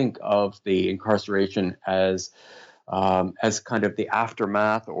could think of the incarceration as kind of the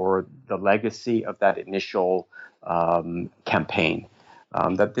aftermath or the legacy of that initial campaign.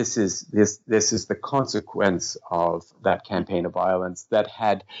 That this is the consequence of that campaign of violence that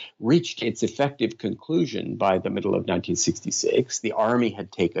had reached its effective conclusion by the middle of 1966. The army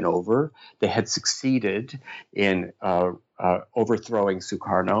had taken over. They had succeeded in overthrowing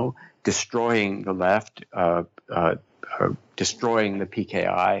Sukarno, destroying the left, destroying the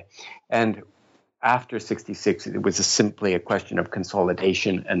PKI, and after 66, it was simply a question of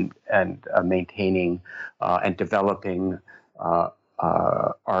consolidation and maintaining and developing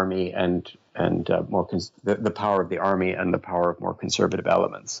army and the power of the army and the power of more conservative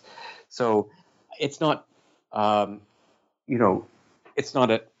elements. So it's not, it's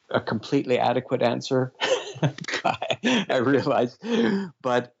not a completely adequate answer. I realize,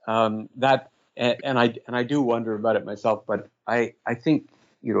 but that, and I do wonder about it myself. But I think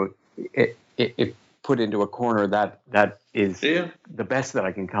it put into a corner that is the best that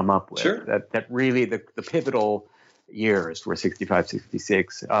I can come up with. Sure. That really the pivotal years were 65,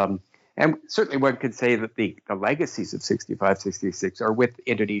 66. And certainly one could say that the legacies of 65, 66 are with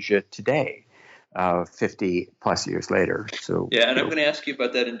Indonesia today, 50 plus years later. So yeah, and I'm going to ask you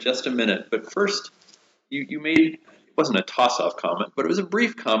about that in just a minute. But first, you made, it wasn't a toss-off comment, but it was a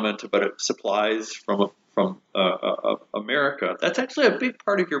brief comment about supplies from America. That's actually a big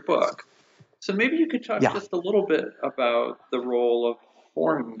part of your book. So maybe you could talk just a little bit about the role of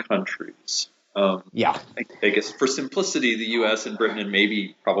foreign countries. I guess for simplicity, the U.S. and Britain, and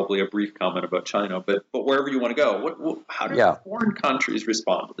maybe probably a brief comment about China, but wherever you want to go, how do foreign countries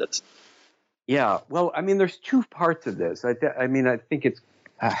respond to this? Yeah, well, I mean, there's two parts of this. I think it's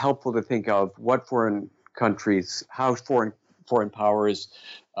helpful to think of what foreign countries, how foreign powers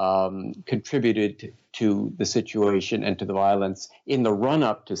contributed to the situation and to the violence in the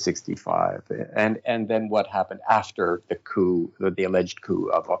run-up to 65, and then what happened after the coup, the alleged coup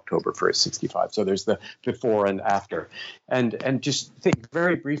of October 1st, 65. So there's the before and after. And just think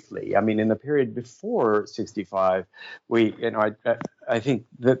very briefly, I mean, in the period before 65, I think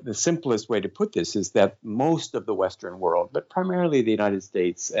that the simplest way to put this is that most of the Western world, but primarily the United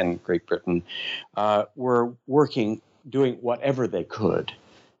States and Great Britain, were doing whatever they could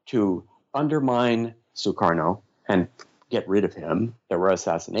to undermine Sukarno and get rid of him. There were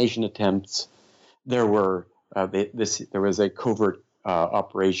assassination attempts. There was a covert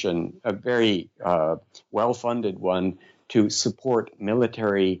operation, a very well-funded one, to support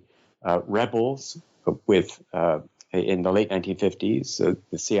military rebels in the late 1950s.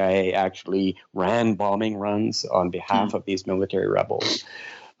 The CIA actually ran bombing runs on behalf of these military rebels.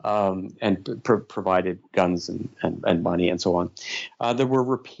 And provided guns and money and so on. There were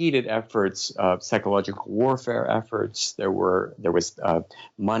repeated efforts, psychological warfare efforts. There was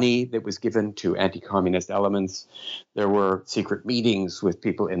money that was given to anti-communist elements. There were secret meetings with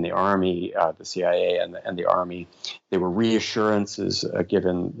people in the army, the CIA and the army. There were reassurances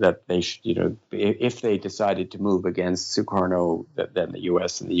given that they should, if they decided to move against Sukarno, then the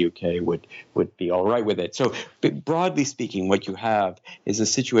U.S. and the U.K. would be all right with it. So, broadly speaking, what you have is a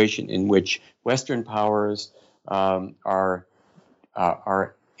situation in which Western powers are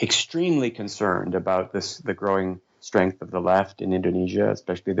extremely concerned about the growing strength of the left in Indonesia,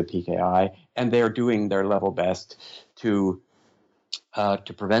 especially the PKI, and they are doing their level best to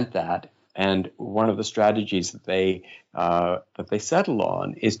prevent that. And one of the strategies that they settle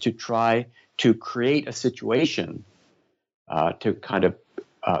on is to try to create a situation to kind of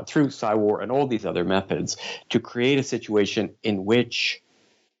through Psy-War and all these other methods to create a situation in which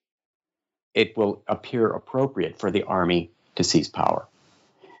it will appear appropriate for the army to seize power.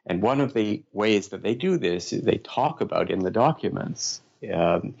 And one of the ways that they do this, they talk about in the documents,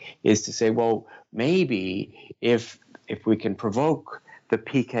 is to say, well, maybe if we can provoke the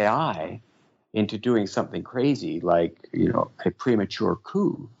PKI into doing something crazy, like a premature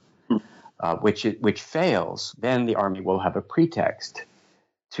coup, which fails, then the army will have a pretext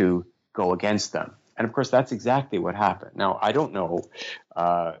to go against them. And of course, that's exactly what happened. Now, I don't know,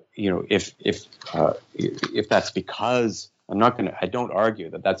 if that's because I don't argue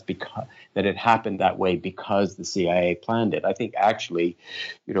that that's because that it happened that way because the CIA planned it. I think actually,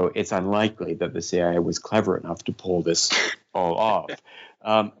 it's unlikely that the CIA was clever enough to pull this all off.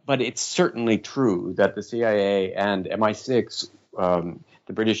 But it's certainly true that the CIA and MI6,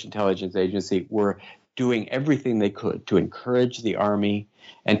 the British intelligence agency, were doing everything they could to encourage the army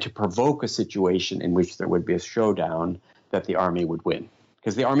and to provoke a situation in which there would be a showdown that the army would win.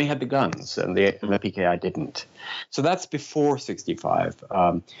 Because the army had the guns and the PKI didn't. So that's before 65.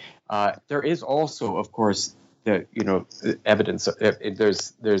 There is also, of course, the evidence.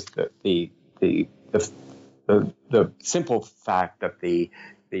 There's the simple fact that the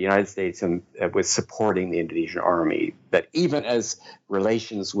United States was supporting the Indonesian army. That even as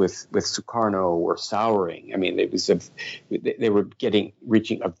relations with Sukarno were souring, I mean, they were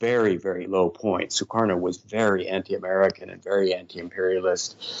reaching a very, very low point. Sukarno was very anti-American and very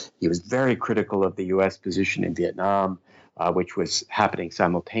anti-imperialist. He was very critical of the U.S. position in Vietnam, which was happening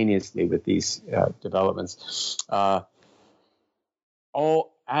simultaneously with these developments.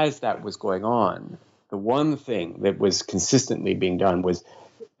 All as that was going on, the one thing that was consistently being done was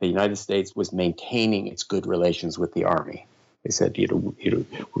the United States was maintaining its good relations with the Army. They said,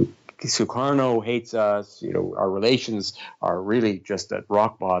 Sukarno hates us, our relations are really just at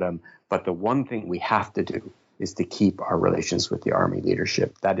rock bottom, but the one thing we have to do is to keep our relations with the Army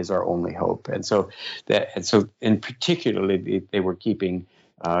leadership. That is our only hope. And so in particularly, they were keeping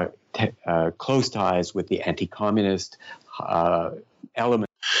close ties with the anti-communist element.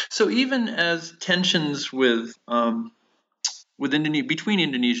 So even as tensions between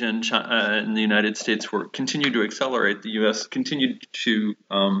Indonesia and the United States continued to accelerate, the U.S. continued to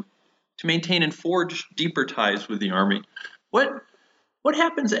maintain and forge deeper ties with the Army. What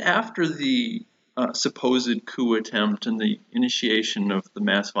happens after the supposed coup attempt and the initiation of the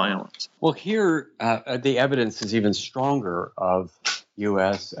mass violence? Well, here the evidence is even stronger of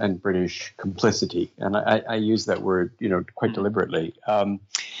U.S. and British complicity, and I use that word, quite deliberately.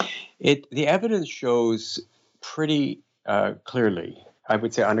 The evidence shows pretty clearly, I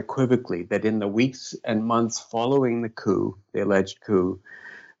would say unequivocally, that in the weeks and months following the alleged coup,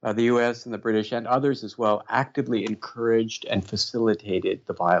 the U.S. and the British and others as well actively encouraged and facilitated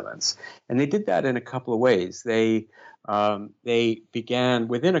the violence, and they did that in a couple of ways. They began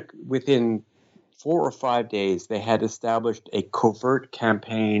within 4 or 5 days. They had established a covert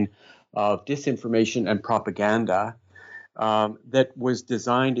campaign of disinformation and propaganda that was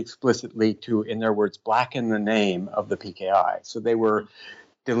designed explicitly to, in their words, blacken the name of the PKI. So they were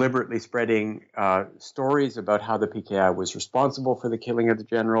deliberately spreading stories about how the PKI was responsible for the killing of the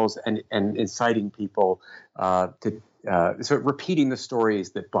generals and inciting people to repeating the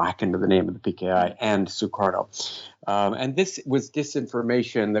stories that blackened the name of the PKI and Sukarno. And this was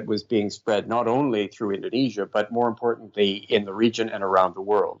disinformation that was being spread not only through Indonesia, but more importantly in the region and around the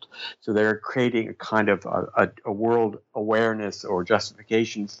world. So they're creating a kind of a world awareness or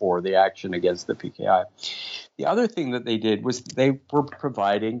justification for the action against the PKI. The other thing that they did was they were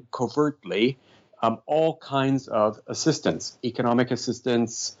providing covertly all kinds of assistance, economic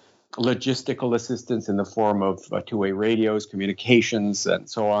assistance, logistical assistance in the form of two-way radios, communications, and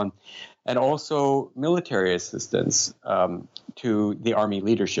so on, and also military assistance to the Army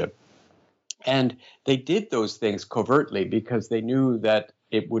leadership. And they did those things covertly because they knew that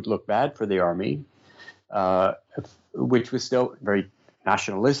it would look bad for the Army, which was still very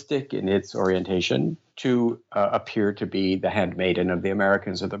nationalistic in its orientation, to appear to be the handmaiden of the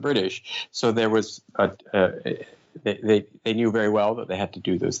Americans or the British. So there was they knew very well that they had to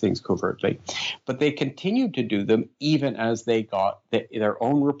do those things covertly, but they continued to do them even as they got their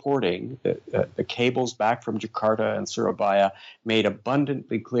own reporting. The cables back from Jakarta and Surabaya made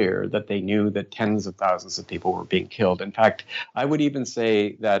abundantly clear that they knew that tens of thousands of people were being killed. In fact, I would even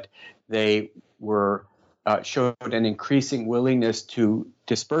say that they showed an increasing willingness to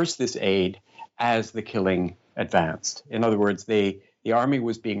disperse this aid as the killing advanced. In other words, the Army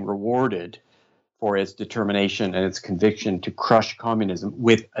was being rewarded for its determination and its conviction to crush communism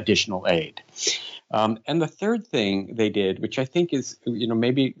with additional aid. And the third thing they did, which I think is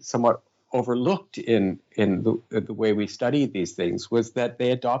maybe somewhat overlooked in the way we study these things, was that they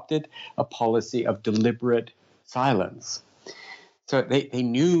adopted a policy of deliberate silence. So they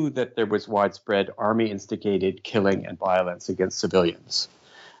knew that there was widespread Army-instigated killing and violence against civilians,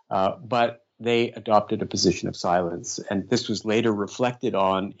 but they adopted a position of silence. And this was later reflected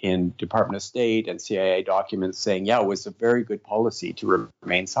on in Department of State and CIA documents saying, it was a very good policy to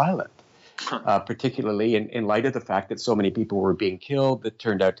remain silent, particularly in light of the fact that so many people were being killed. That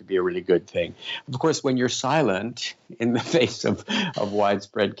turned out to be a really good thing. Of course, when you're silent in the face of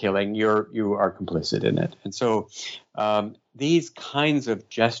widespread killing, you are complicit in it. And so these kinds of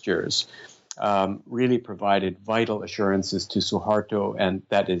gestures really provided vital assurances to Suharto, and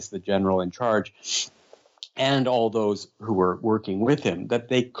that is the general in charge, and all those who were working with him, that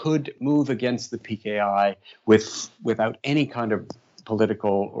they could move against the PKI without any kind of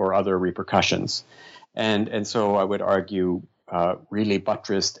political or other repercussions. And so I would argue really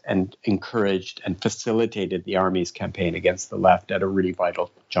buttressed and encouraged and facilitated the Army's campaign against the left at a really vital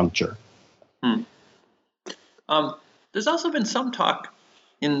juncture. There's also been some talk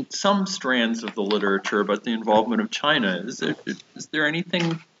in some strands of the literature about the involvement of China. Is there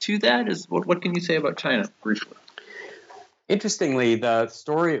anything to that? What can you say about China briefly? Interestingly, the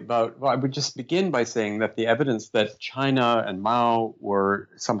story I would just begin by saying that the evidence that China and Mao were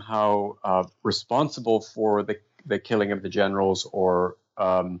somehow responsible for the killing of the generals or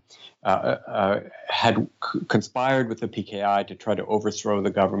had conspired with the PKI to try to overthrow the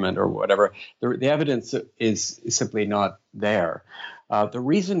government or whatever, the evidence is simply not there. The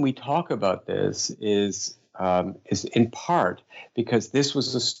reason we talk about this is is in part because this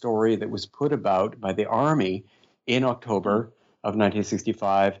was a story that was put about by the army in October of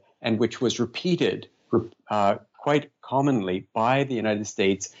 1965, and which was repeated quite commonly by the United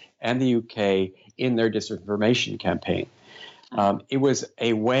States and the UK in their disinformation campaign. It was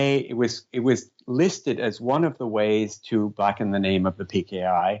a way. It was listed as one of the ways to blacken the name of the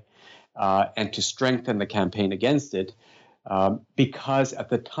PKI and to strengthen the campaign against it, because at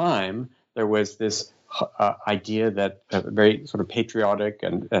the time there was this idea that a very sort of patriotic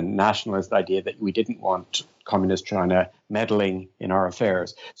and nationalist idea that we didn't want communist China meddling in our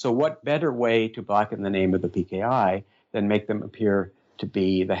affairs. So what better way to blacken the name of the PKI than make them appear to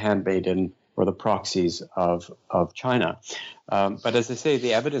be the handmaiden or the proxies of China? But as I say,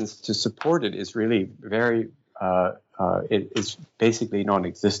 the evidence to support it is really very, it is basically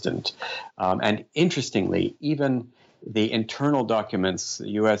non-existent. And interestingly, even the internal documents, the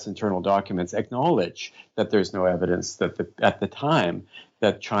U.S. internal documents, acknowledge that there's no evidence that at the time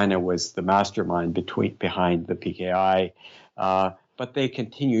that China was the mastermind behind the PKI, but they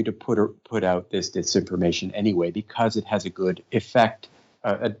continue to put out this disinformation anyway because it has a good effect,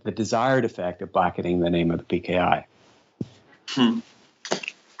 the desired effect of blackening the name of the PKI.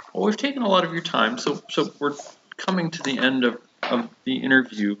 Well, we've taken a lot of your time, so we're coming to the end of the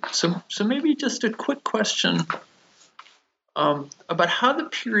interview. So maybe just a quick question about how the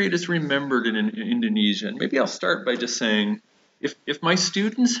period is remembered in Indonesia. And maybe I'll start by just saying, if my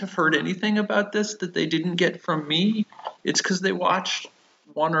students have heard anything about this that they didn't get from me, it's because they watched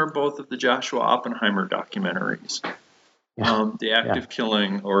one or both of the Joshua Oppenheimer documentaries. The Active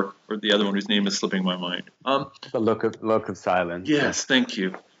Killing, or the other one whose name is slipping my mind. The Look of Silence. Yes, thank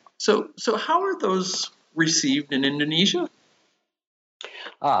you. So how are those received in Indonesia?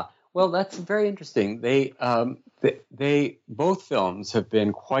 Well, that's very interesting. They both films have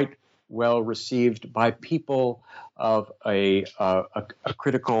been quite well received by people of a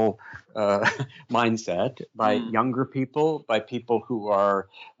critical mindset, by younger people, by people who are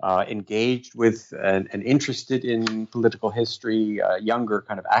engaged with and interested in political history. Younger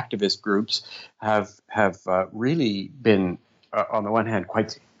kind of activist groups have really been, on the one hand,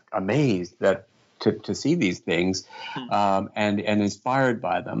 quite amazed that to see these things and inspired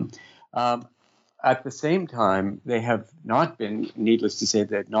by them. At the same time, they have not been, needless to say,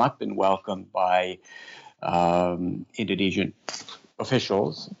 they've not been welcomed by Indonesian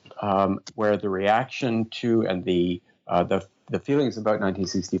officials, where the reaction to and the feelings about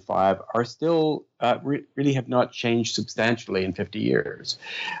 1965 are still really have not changed substantially in 50 years.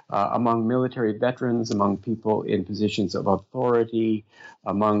 Among military veterans, among people in positions of authority,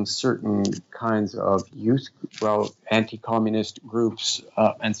 among certain kinds of anti-communist groups,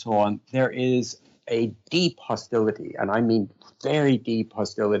 and so on, there is a deep hostility, and I mean very deep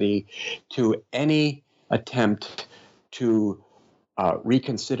hostility, to any attempt to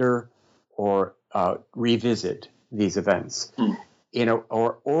reconsider or revisit these events,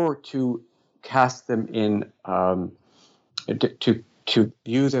 or to cast them in, to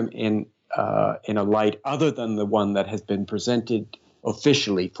view them in a light other than the one that has been presented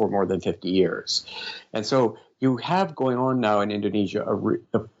officially for more than 50 years. And so you have going on now in Indonesia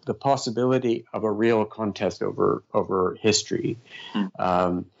the possibility of a real contest over history.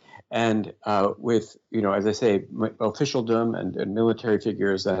 And with, as I say, officialdom and military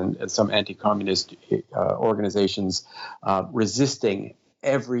figures and some anti-communist organizations resisting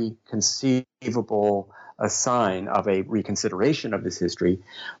every conceivable sign of a reconsideration of this history,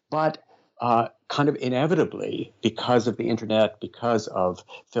 but kind of inevitably, because of the internet, because of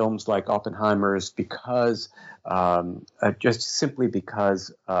films like Oppenheimer's, because just simply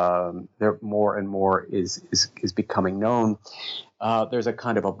because there more and more is becoming known, there's a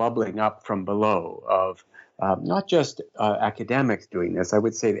kind of a bubbling up from below of not just academics doing this. I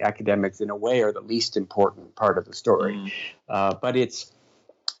would say the academics, in a way, are the least important part of the story, but it's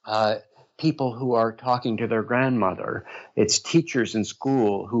people who are talking to their grandmother. It's teachers in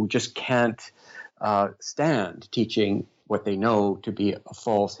school who just can't stand teaching what they know to be a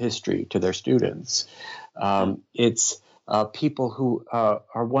false history to their students. It's people who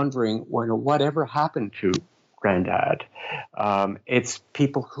are wondering, whatever happened to Granddad? It's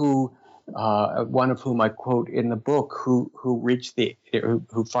people who, one of whom I quote in the book, who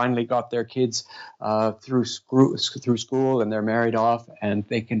who finally got their kids through school and they're married off, and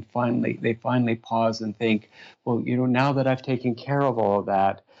they finally pause and think, well, now that I've taken care of all of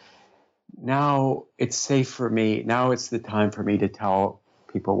that, now it's safe for me. Now it's the time for me to tell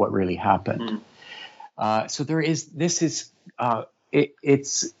people what really happened. So there is. This is. It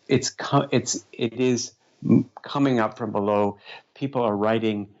is coming up from below. People are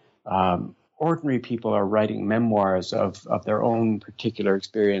writing ordinary people are writing memoirs of their own particular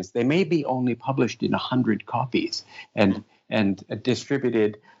experience. They may be only published in 100 copies and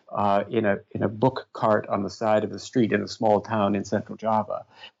distributed in a book cart on the side of the street in a small town in central Java,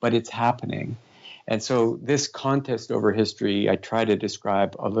 but it's happening. And so this contest over history, I try to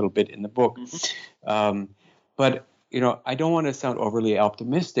describe a little bit in the book. But I don't want to sound overly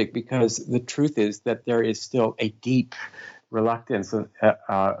optimistic, because the truth is that there is still a deep reluctance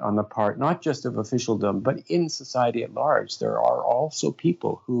on the part, not just of officialdom, but in society at large. There are also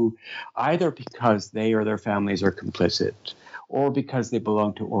people who, either because they or their families are complicit, or because they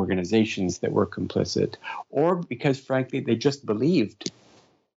belong to organizations that were complicit, or because, frankly, they just believed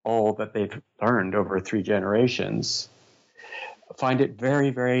all that they've learned over 3 generations, find it very,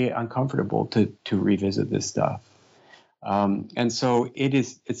 very uncomfortable to revisit this stuff. And so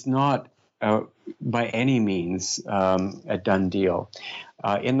it's not by any means a done deal.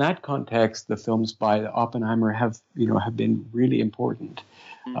 In that context, the films by Oppenheimer have been really important.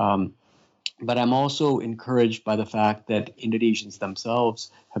 But I'm also encouraged by the fact that Indonesians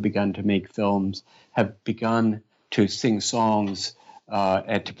themselves have begun to make films, have begun to sing songs,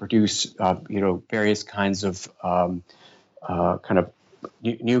 and to produce various kinds of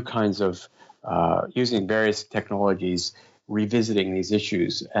new kinds of using various technologies, revisiting these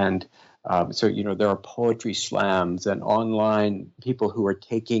issues. And so there are poetry slams and online people who are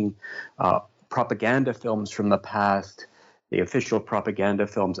taking propaganda films from the past, the official propaganda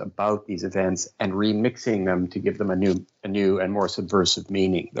films about these events, and remixing them to give them a new and more subversive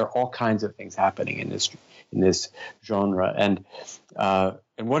meaning. There are all kinds of things happening in this genre, and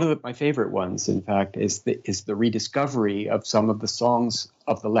one of my favorite ones, in fact, is the rediscovery of some of the songs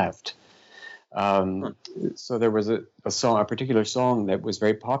of the left. So there was a particular song that was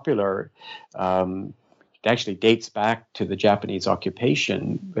very popular. It actually dates back to the Japanese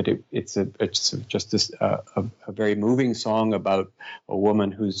occupation, but it's just a very moving song about a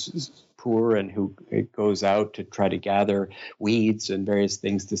woman who's poor and who goes out to try to gather weeds and various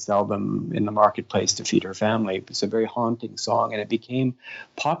things to sell them in the marketplace to feed her family. It's a very haunting song, and it became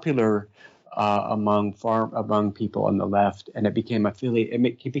popular among people on the left, and it became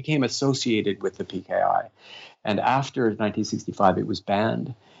it became associated with the PKI. And after 1965, it was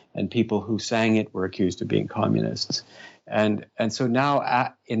banned, and people who sang it were accused of being communists. And so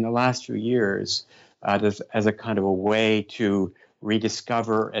now, in the last few years, as a kind of a way to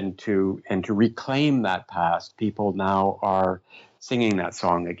rediscover and to reclaim that past, people now are singing that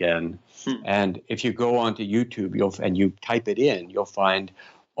song again. And if you go onto YouTube, you type it in, you'll find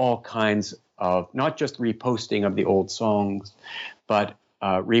all kinds of not just reposting of the old songs, but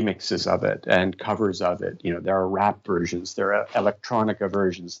remixes of it and covers of it. There are rap versions, there are electronica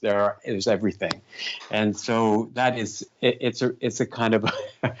versions, there's everything. And so that is, it's a kind of,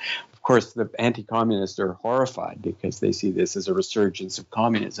 of course, the anti-communists are horrified because they see this as a resurgence of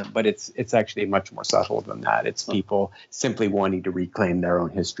communism, but it's actually much more subtle than that. It's people simply wanting to reclaim their own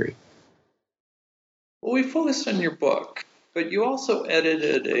history. Well, we focused on your book, but you also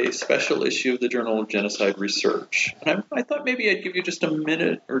edited a special issue of the Journal of Genocide Research. And I thought maybe I'd give you just a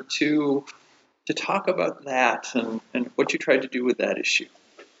minute or two to talk about that and what you tried to do with that issue.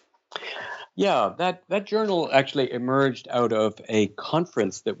 Yeah, that journal actually emerged out of a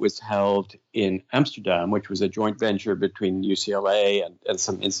conference that was held in Amsterdam, which was a joint venture between UCLA and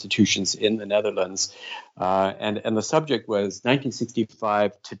some institutions in the Netherlands. And the subject was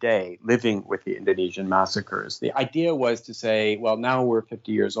 1965 today, living with the Indonesian massacres. The idea was to say, well, now we're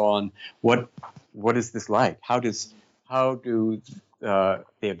 50 years on. What is this like? How do the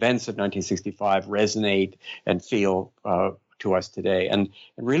events of 1965 resonate and feel to us today? And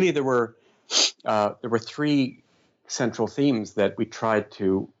really, there were 3 central themes that we tried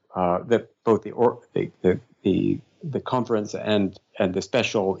to that both the conference and the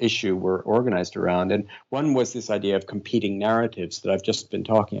special issue were organized around. And one was this idea of competing narratives that I've just been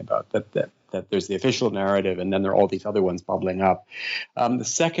talking about, that there's the official narrative and then there are all these other ones bubbling up. The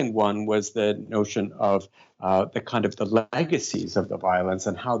second one was the notion of the kind of the legacies of the violence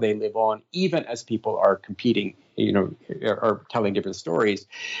and how they live on, even as people are competing, are telling different stories.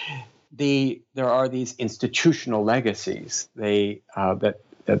 There are these institutional legacies.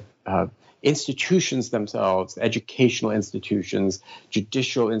 Institutions themselves, educational institutions,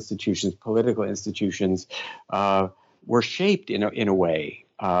 judicial institutions, political institutions, were shaped in a way.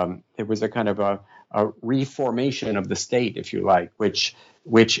 There was a kind of a reformation of the state, if you like, which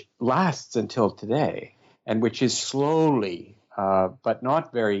lasts until today, and which is slowly but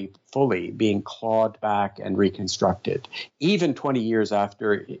not very fully, being clawed back and reconstructed. Even 20 years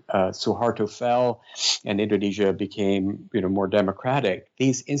after Suharto fell and Indonesia became, more democratic,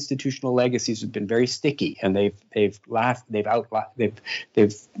 these institutional legacies have been very sticky, and they've lasted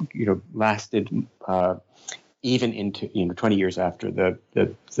even into 20 years after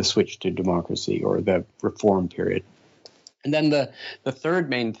the switch to democracy or the reform period. And then the third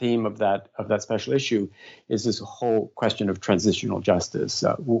main theme of that special issue is this whole question of transitional justice.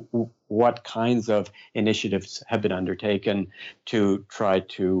 What kinds of initiatives have been undertaken to try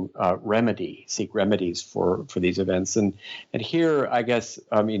to seek remedies for these events? And here, I guess,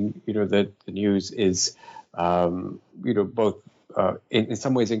 the news is, both in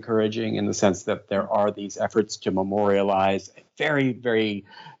some ways encouraging in the sense that there are these efforts to memorialize very, very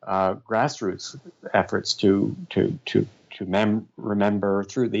grassroots efforts to remember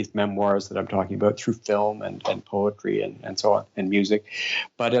through these memoirs that I'm talking about, through film and poetry and so on, and music.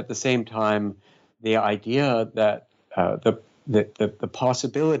 But at the same time, the idea that the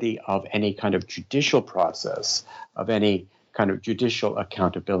possibility of any kind of judicial process, of any kind of judicial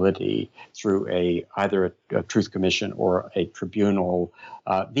accountability through either a truth commission or a tribunal,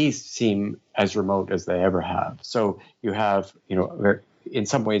 these seem as remote as they ever have. So you have, in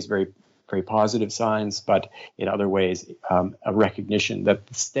some ways, very very positive signs, but in other ways, a recognition that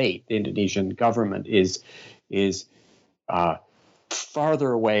the state, the Indonesian government, is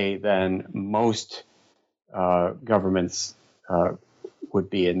farther away than most governments would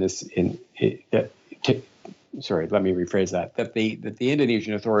be in this. Sorry, let me rephrase that. That the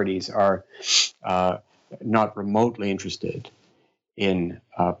Indonesian authorities are not remotely interested in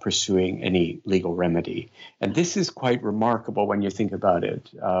pursuing any legal remedy. And this is quite remarkable when you think about it.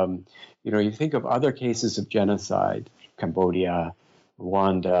 You think of other cases of genocide, Cambodia,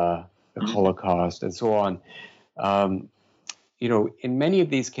 Rwanda, the Holocaust, and so on. In many of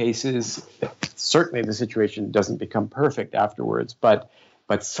these cases, certainly the situation doesn't become perfect afterwards, but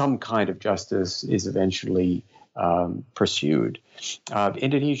some kind of justice is eventually pursued.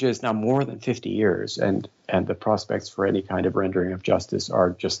 Indonesia is now more than 50 years, and the prospects for any kind of rendering of justice are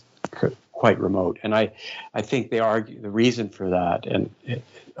just quite remote. And I think they argue the reason for that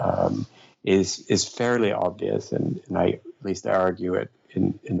is fairly obvious, and at least I argue it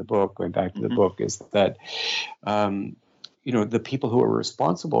in the book. Going back to the book, is that the people who are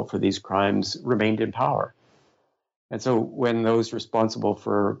responsible for these crimes remained in power. And so when those responsible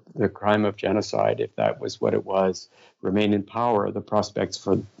for the crime of genocide, if that was what it was, remain in power, the prospects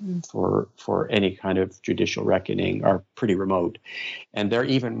for any kind of judicial reckoning are pretty remote. And they're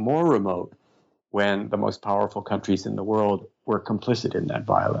even more remote when the most powerful countries in the world were complicit in that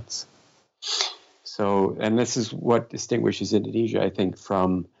violence. So, and this is what distinguishes Indonesia, I think,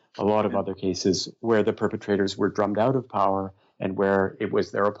 from a lot of other cases where the perpetrators were drummed out of power and where it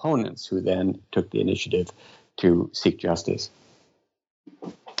was their opponents who then took the initiative to seek justice.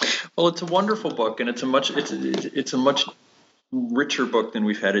 Well, it's a wonderful book, and it's a much richer book than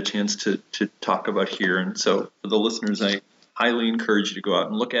we've had a chance to talk about here. And so, for the listeners, I highly encourage you to go out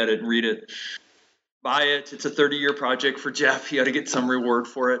and look at it and read it. Buy it. It's a 30-year project for Jeff. He ought to get some reward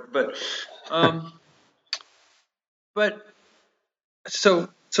for it. So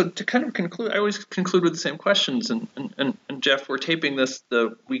to kind of conclude, I always conclude with the same questions. And Jeff, we're taping this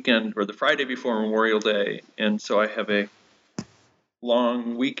the weekend or the Friday before Memorial Day, and so I have a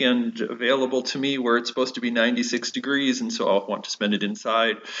long weekend available to me where it's supposed to be 96 degrees, and so I'll want to spend it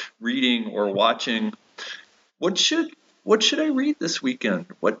inside reading or watching. What should I read this weekend?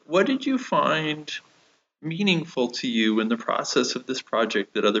 What did you find meaningful to you in the process of this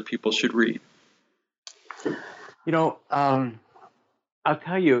project that other people should read? I'll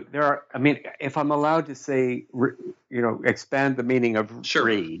tell you, if I'm allowed to say, expand the meaning of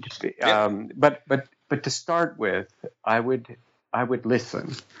read, but to start with, I would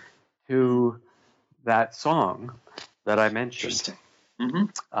listen to that song that I mentioned. Interesting.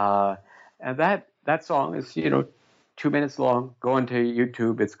 Mm-hmm. And that song is, 2 minutes long. Go into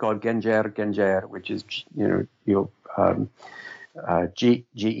YouTube. It's called Genjer Genjer, which is,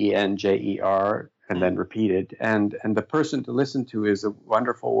 Genjer, and then repeated. And the person to listen to is a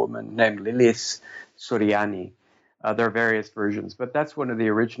wonderful woman named Lilis Suryani. There are various versions, but that's one of the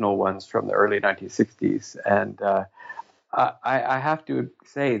original ones from the early 1960s. And I have to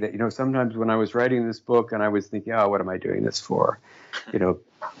say that, sometimes when I was writing this book and I was thinking, oh, what am I doing this for?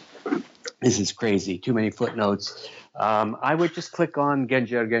 This is crazy, too many footnotes. I would just click on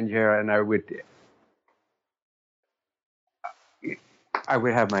Genjer Genjer and I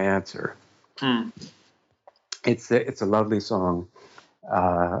would have my answer. It's a lovely song.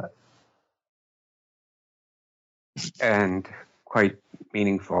 and quite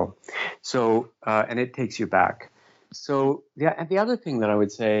meaningful. So, and it takes you back. So, yeah, and the other thing that I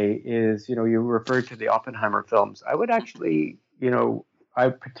would say is, you referred to the Oppenheimer films. I would actually, I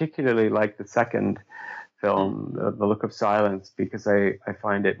particularly like the second film, The Look of Silence, because I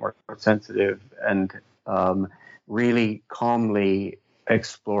find it more sensitive and really calmly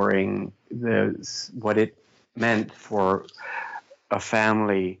exploring what it meant for a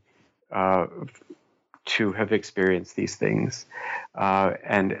family to have experienced these things,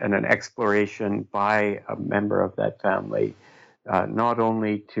 and an exploration by a member of that family, not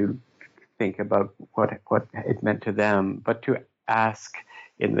only to think about what it meant to them, but to ask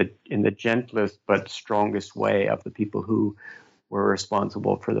in the gentlest but strongest way of the people who were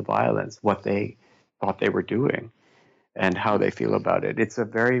responsible for the violence what they thought they were doing and how they feel about it. It's a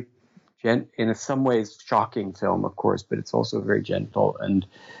very in some ways shocking film, of course, but it's also very gentle and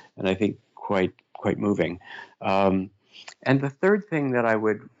I think quite moving. And the third thing that I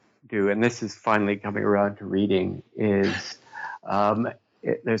would do, and this is finally coming around to reading, is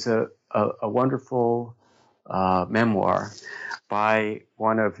there's a wonderful memoir by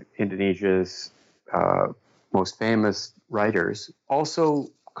one of Indonesia's most famous writers, also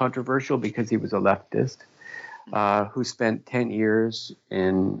controversial because he was a leftist, who spent 10 years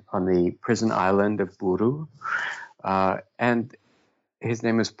on the prison island of Buru. And his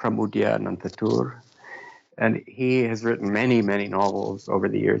name is Pramudia Anantatur. And he has written many, many novels over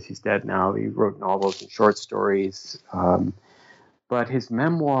the years. He's dead now. He wrote novels and short stories. But his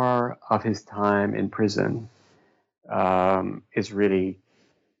memoir of his time in prison is really,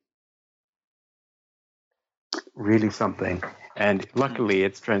 really something. And luckily,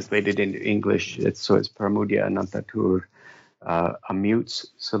 it's translated into English. It's Pramudia Anantatur, A Mute's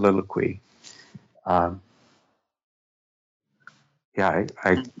Soliloquy. I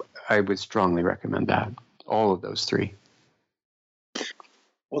would strongly recommend that. All of those three.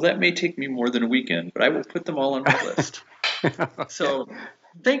 Well, that may take me more than a weekend, but I will put them all on my list. So,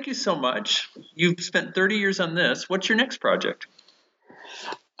 thank you so much. You've spent 30 years on this. What's your next project?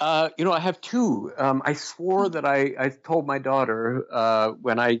 I have two. I swore that I told my daughter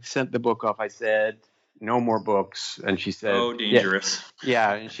when I sent the book off, I said, no more books. And she said, oh, dangerous.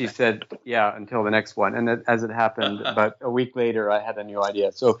 Yeah. And she said, yeah, until the next one. And as it happened, about a week later, I had a new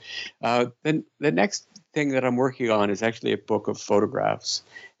idea. So then the next thing that I'm working on is actually a book of photographs.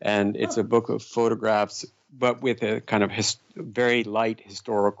 And it's a book of photographs, but with a kind of very light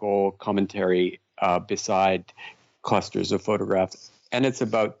historical commentary beside clusters of photographs. And it's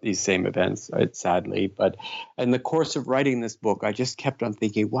about these same events, sadly. But in the course of writing this book, I just kept on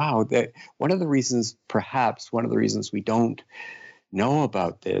thinking, wow, that one of the reasons we don't know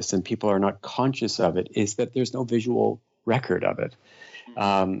about this and people are not conscious of it is that there's no visual record of it.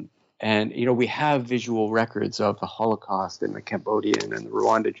 And, we have visual records of the Holocaust and the Cambodian and the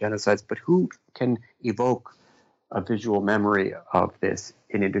Rwanda genocides, but who can evoke a visual memory of this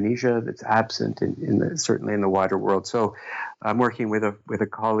in Indonesia that's absent certainly in the wider world? So I'm working with a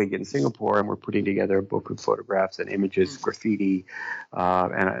colleague in Singapore, and we're putting together a book of photographs and images, graffiti,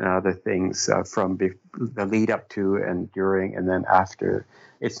 and other things from the lead up to and during and then after.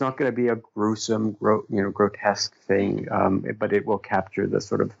 It's not going to be a gruesome, grotesque thing, but it will capture the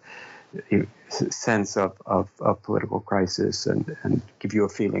sort of sense of political crisis and give you a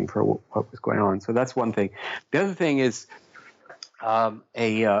feeling for what was going on. So that's one thing. The other thing is a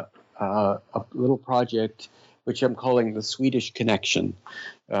little project which I'm calling the Swedish Connection,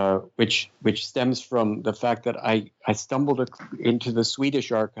 which stems from the fact that I stumbled into the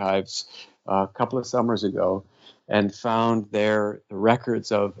Swedish archives a couple of summers ago and found there the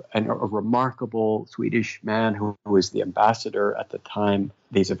records of a remarkable Swedish man who was the ambassador at the time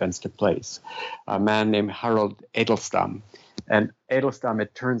these events took place, a man named Harold Edelstam. And Edelstam,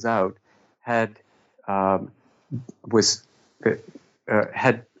 it turns out, had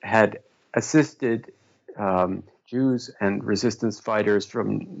assisted Jews and resistance fighters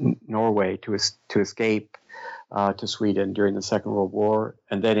from Norway to escape to Sweden during the Second World War,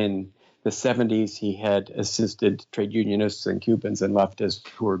 and then in the 70s, he had assisted trade unionists and Cubans and leftists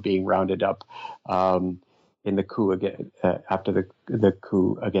who were being rounded up in the coup after the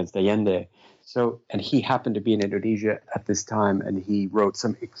coup against Allende. So, and he happened to be in Indonesia at this time, and he wrote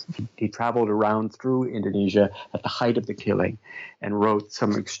he traveled around through Indonesia at the height of the killing and wrote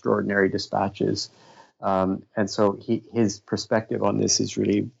some extraordinary dispatches. And so his perspective on this is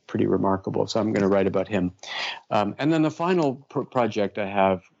really pretty remarkable. So I'm going to write about him. And then the final project I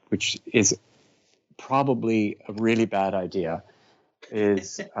have, which is probably a really bad idea,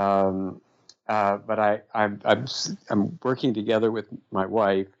 is but I'm working together with my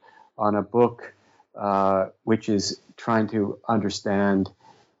wife on a book which is trying to understand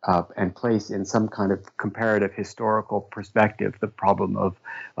and place in some kind of comparative historical perspective the problem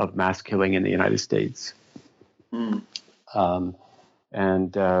of mass killing in the United States.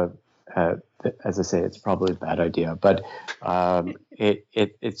 As I say, it's probably a bad idea, but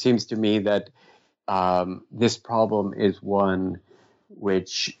it seems to me that this problem is one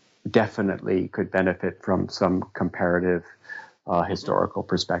which definitely could benefit from some comparative historical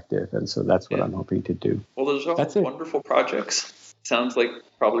perspective, and so that's what I'm hoping to do. Well, those are all wonderful projects. Sounds like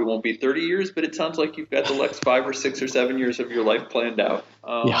probably won't be 30 years, but it sounds like you've got the next 5 or 6 or 7 years of your life planned out.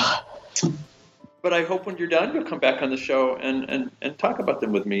 But I hope when you're done, you'll come back on the show and talk about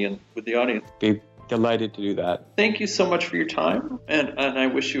them with me and with the audience. Be delighted to do that. Thank you so much for your time, and I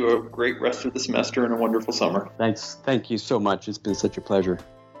wish you a great rest of the semester and a wonderful summer. Thanks. Thank you so much. It's been such a pleasure.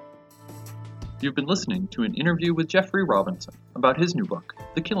 You've been listening to an interview with Jeffrey Robinson about his new book,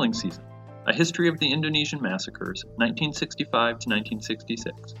 The Killing Season, A History of the Indonesian Massacres, 1965 to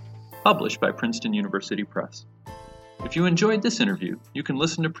 1966, published by Princeton University Press. If you enjoyed this interview, you can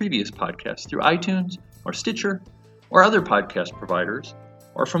listen to previous podcasts through iTunes or Stitcher or other podcast providers,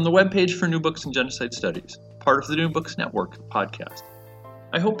 or from the webpage for New Books in Genocide Studies, part of the New Books Network podcast.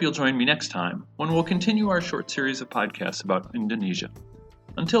 I hope you'll join me next time when we'll continue our short series of podcasts about Indonesia.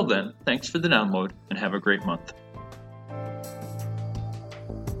 Until then, thanks for the download and have a great month.